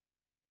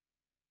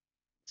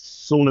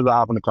 Soon as I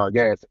hop in the car,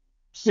 gas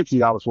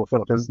 $60 for a fill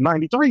because it's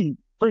 93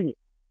 premium.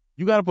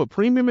 You got to put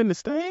premium in the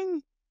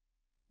Stang?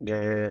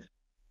 Yeah.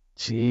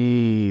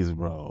 Jeez,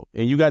 bro.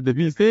 And you got the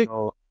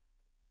V6?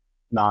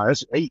 Nah,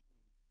 it's 8.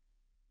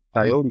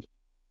 Coyote.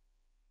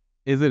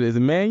 Is it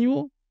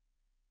manual?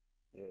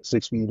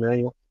 6-speed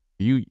manual.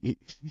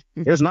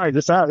 It's nice.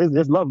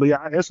 It's lovely.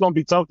 It's gonna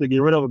be tough to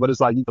get rid of it, but it's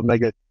like you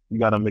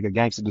gotta make a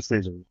gangster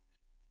decision.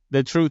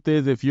 The truth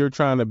is, if you're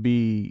trying to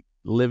be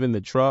live in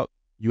the truck,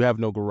 you have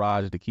no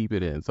garage to keep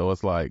it in. So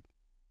it's like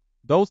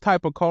those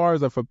type of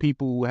cars are for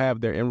people who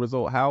have their end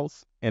result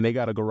house and they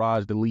got a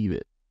garage to leave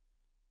it.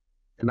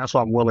 And that's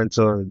why I'm willing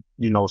to,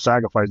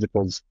 sacrifice it,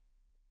 because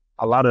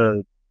a lot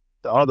of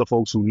the other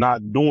folks who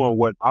not doing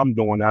what I'm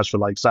doing, that's for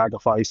like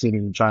sacrificing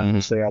and trying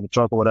to stay out of the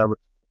truck or whatever.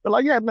 They're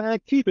like, yeah, man,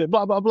 keep it,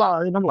 blah, blah,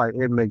 blah. And I'm like,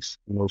 it makes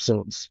no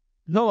sense.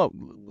 No,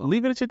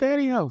 leave it at your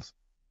daddy's house.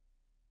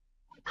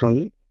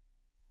 Okay.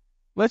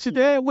 Let your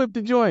dad whip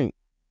the joint.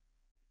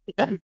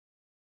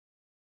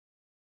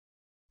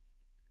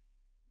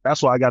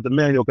 That's why I got the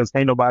manual, because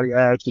ain't nobody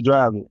asked to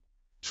drive it.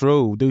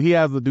 True. Do he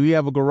have a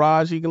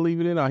garage he can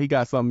leave it in, or he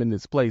got something in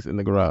his place in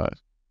the garage?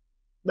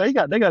 They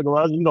got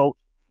garage,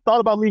 thought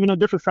about leaving a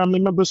different family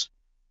members.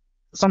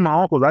 Some of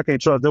my uncles, I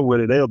can't trust them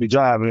with it. They'll be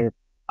driving it.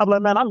 I'm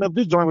like, man, I left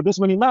this joint with this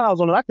many miles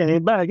on it. I can't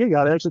get back. It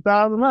got an extra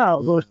 1,000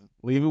 miles.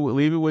 Leave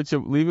it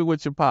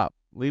with your pop.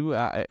 Leave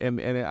it,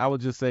 and I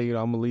would just say,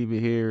 I'm gonna leave it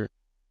here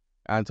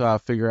until I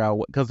figure out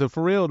what. Because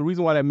for real, the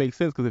reason why that makes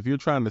sense, because if you're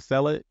trying to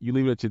sell it, you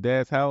leave it at your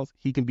dad's house.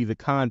 He can be the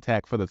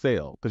contact for the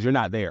sale because you're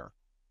not there.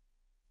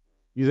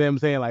 You see what I'm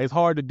saying? Like, it's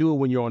hard to do it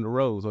when you're on the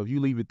road. So if you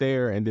leave it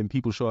there and then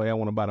people show, hey, I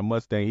want to buy the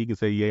Mustang, he can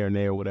say yay or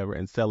nay or whatever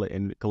and sell it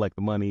and collect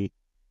the money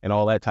and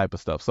all that type of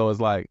stuff. So it's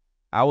like,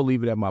 I would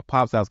leave it at my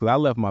pop's house because I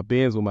left my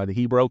Benz with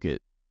he broke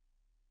it.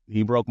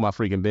 He broke my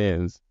freaking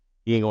Benz.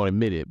 He ain't gonna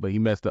admit it, but he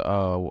messed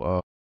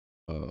up.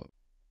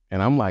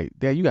 And I'm like,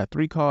 Dad, you got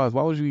 3 cars.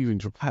 Why was you even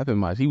driving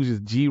my? He was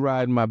just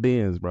G-riding my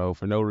Benz, bro,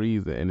 for no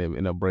reason, and it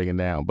ended up breaking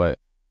down. But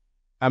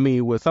I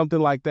mean, with something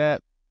like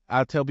that,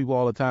 I tell people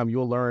all the time,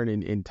 you'll learn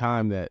in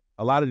time that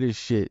a lot of this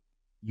shit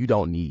you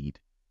don't need.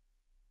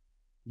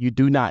 You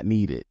do not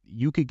need it.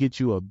 You could get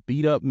you a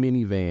beat up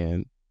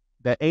minivan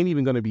that ain't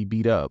even gonna be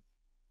beat up.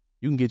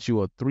 You can get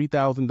you a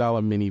 $3,000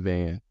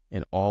 minivan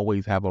and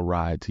always have a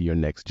ride to your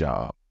next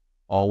job.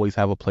 Always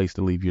have a place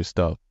to leave your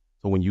stuff.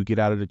 So when you get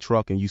out of the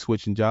truck and you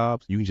switching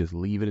jobs, you can just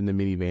leave it in the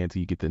minivan till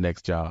you get the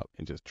next job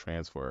and just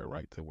transfer it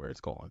right to where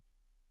it's going.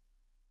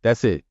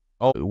 That's it.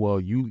 Oh,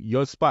 well,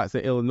 your spot's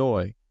in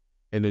Illinois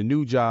and the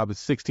new job is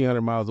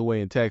 1,600 miles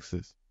away in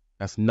Texas.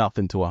 That's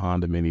nothing to a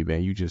Honda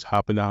minivan. You just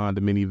hop in the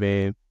Honda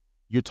minivan.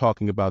 You're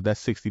talking about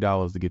that's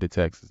 $60 to get to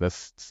Texas.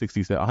 That's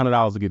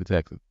 $100 to get to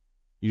Texas.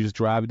 You just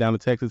drive it down to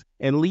Texas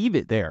and leave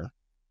it there.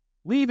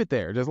 Leave it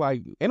there. Just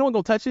like, ain't no one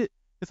gonna touch it.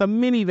 It's a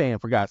minivan,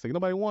 for God's sake.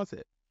 Nobody wants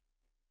it.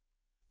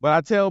 But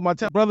I tell my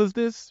brothers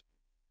this,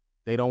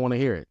 they don't want to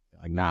hear it.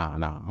 Like, nah,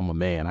 I'm a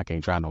man. I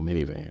can't try no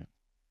minivan.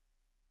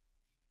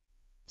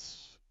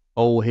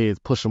 Old heads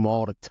push them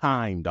all the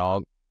time,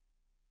 dog.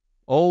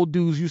 Old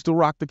dudes used to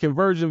rock the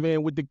conversion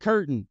van with the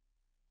curtain.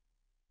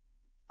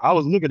 I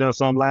was looking at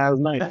some last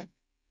night.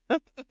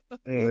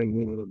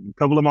 And a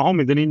couple of my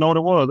homies didn't even know what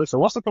it was. They said,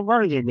 what's a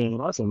conversion van?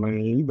 I said, man,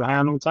 you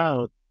behind on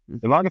time.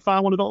 If I can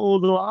find one of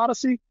those little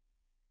Odyssey,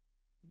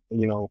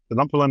 because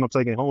I'm planning on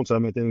taking it home to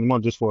them at the end of the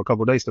month just for a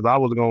couple of days, because I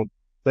wasn't going to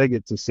take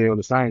it to sell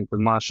the same, because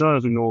my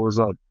insurance renewal was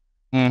up.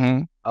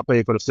 Mm-hmm. I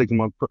paid for the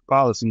 6-month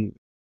policy.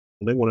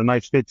 They want a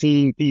nice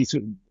 15 piece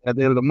at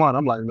the end of the month.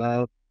 I'm like,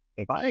 man,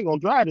 if I ain't going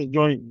to drive this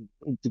joint,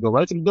 to go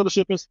right to the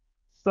dealership and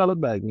sell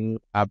it back, man.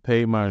 I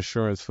paid my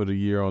insurance for the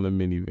year on the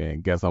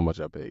minivan. Guess how much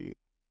I paid?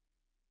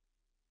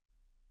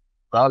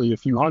 Probably a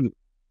few hundred.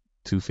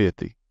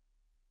 $250.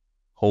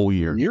 Whole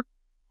year.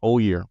 Whole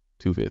year,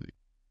 $250.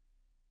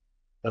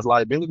 That's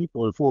liability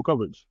or full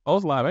coverage? Oh,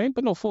 it's liability. I ain't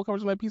put no full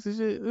coverage on that piece of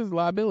shit. This is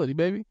liability,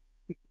 baby.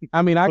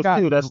 I mean,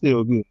 that's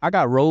still good. I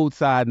got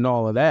roadside and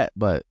all of that,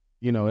 but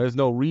there's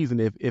no reason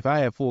if I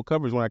have full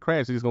coverage when I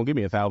crash, it's just gonna give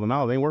me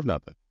 $1,000. It ain't worth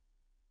nothing.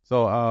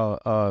 So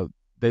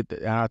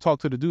and I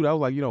talked to the dude. I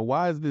was like,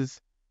 why is this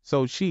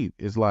so cheap?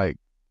 It's like,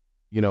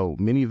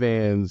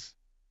 minivans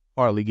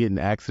hardly get in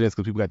accidents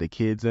because people got their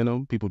kids in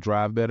them. People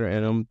drive better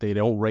in them. They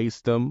don't race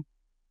them.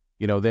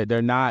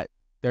 They're not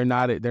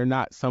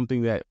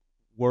something that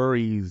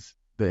worries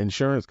the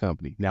insurance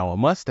company. Now a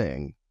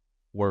Mustang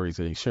worries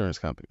the insurance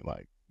company.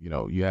 Like,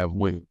 you have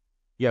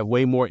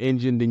way more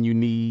engine than you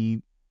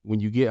need. When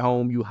you get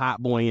home, you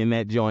hot boy in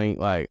that joint.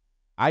 Like,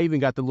 I even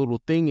got the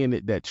little thing in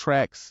it that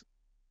tracks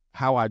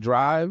how I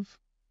drive.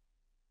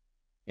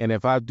 And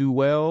if I do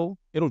well,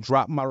 it'll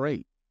drop my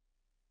rate.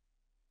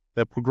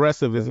 The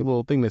Progressive is a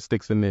little thing that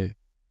sticks in there.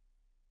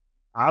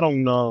 I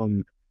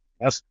don't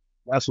that's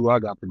who I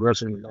got,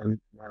 Progressive. I'm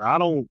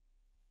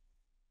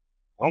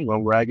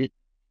gonna rag it.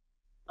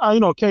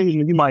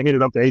 Occasionally you might hit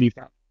it up to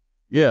 85.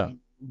 Yeah.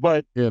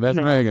 But yeah, that's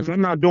ragging.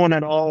 I'm not doing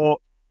that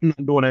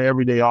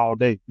every day, all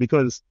day,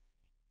 because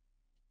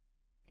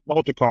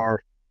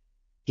multi-car,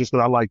 just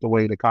because I like the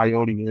way the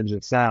Coyote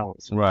engine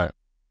sounds. Right.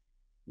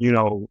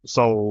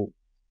 So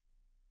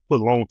put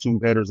long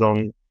tube headers on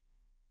it.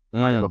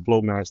 The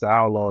Flowmaster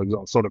Outlaw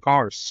exhaust. So the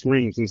car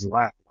screams, it's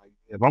loud. Like,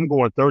 if I'm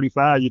going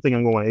 35, you think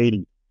I'm going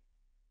 80.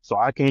 So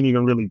I can't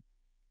even really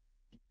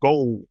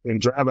go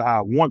and drive it how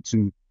I want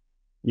to.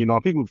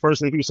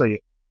 First thing people say,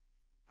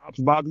 "Ops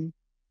Bobby,"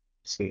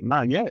 say,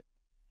 not yet.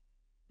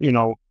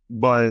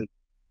 But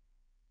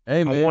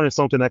hey, man, I wanted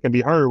something that can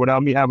be heard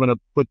without me having to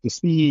put the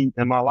speed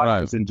and my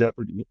life in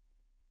jeopardy.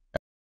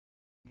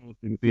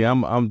 See,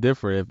 I'm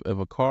different. If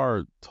a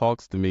car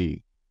talks to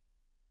me,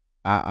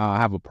 I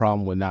have a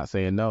problem with not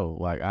saying no.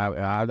 Like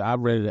I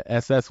rented an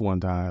SS one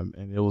time,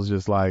 and it was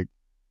just like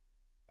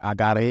I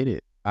gotta hit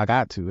it. I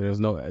got to. There's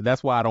no.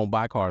 That's why I don't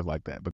buy cars like that.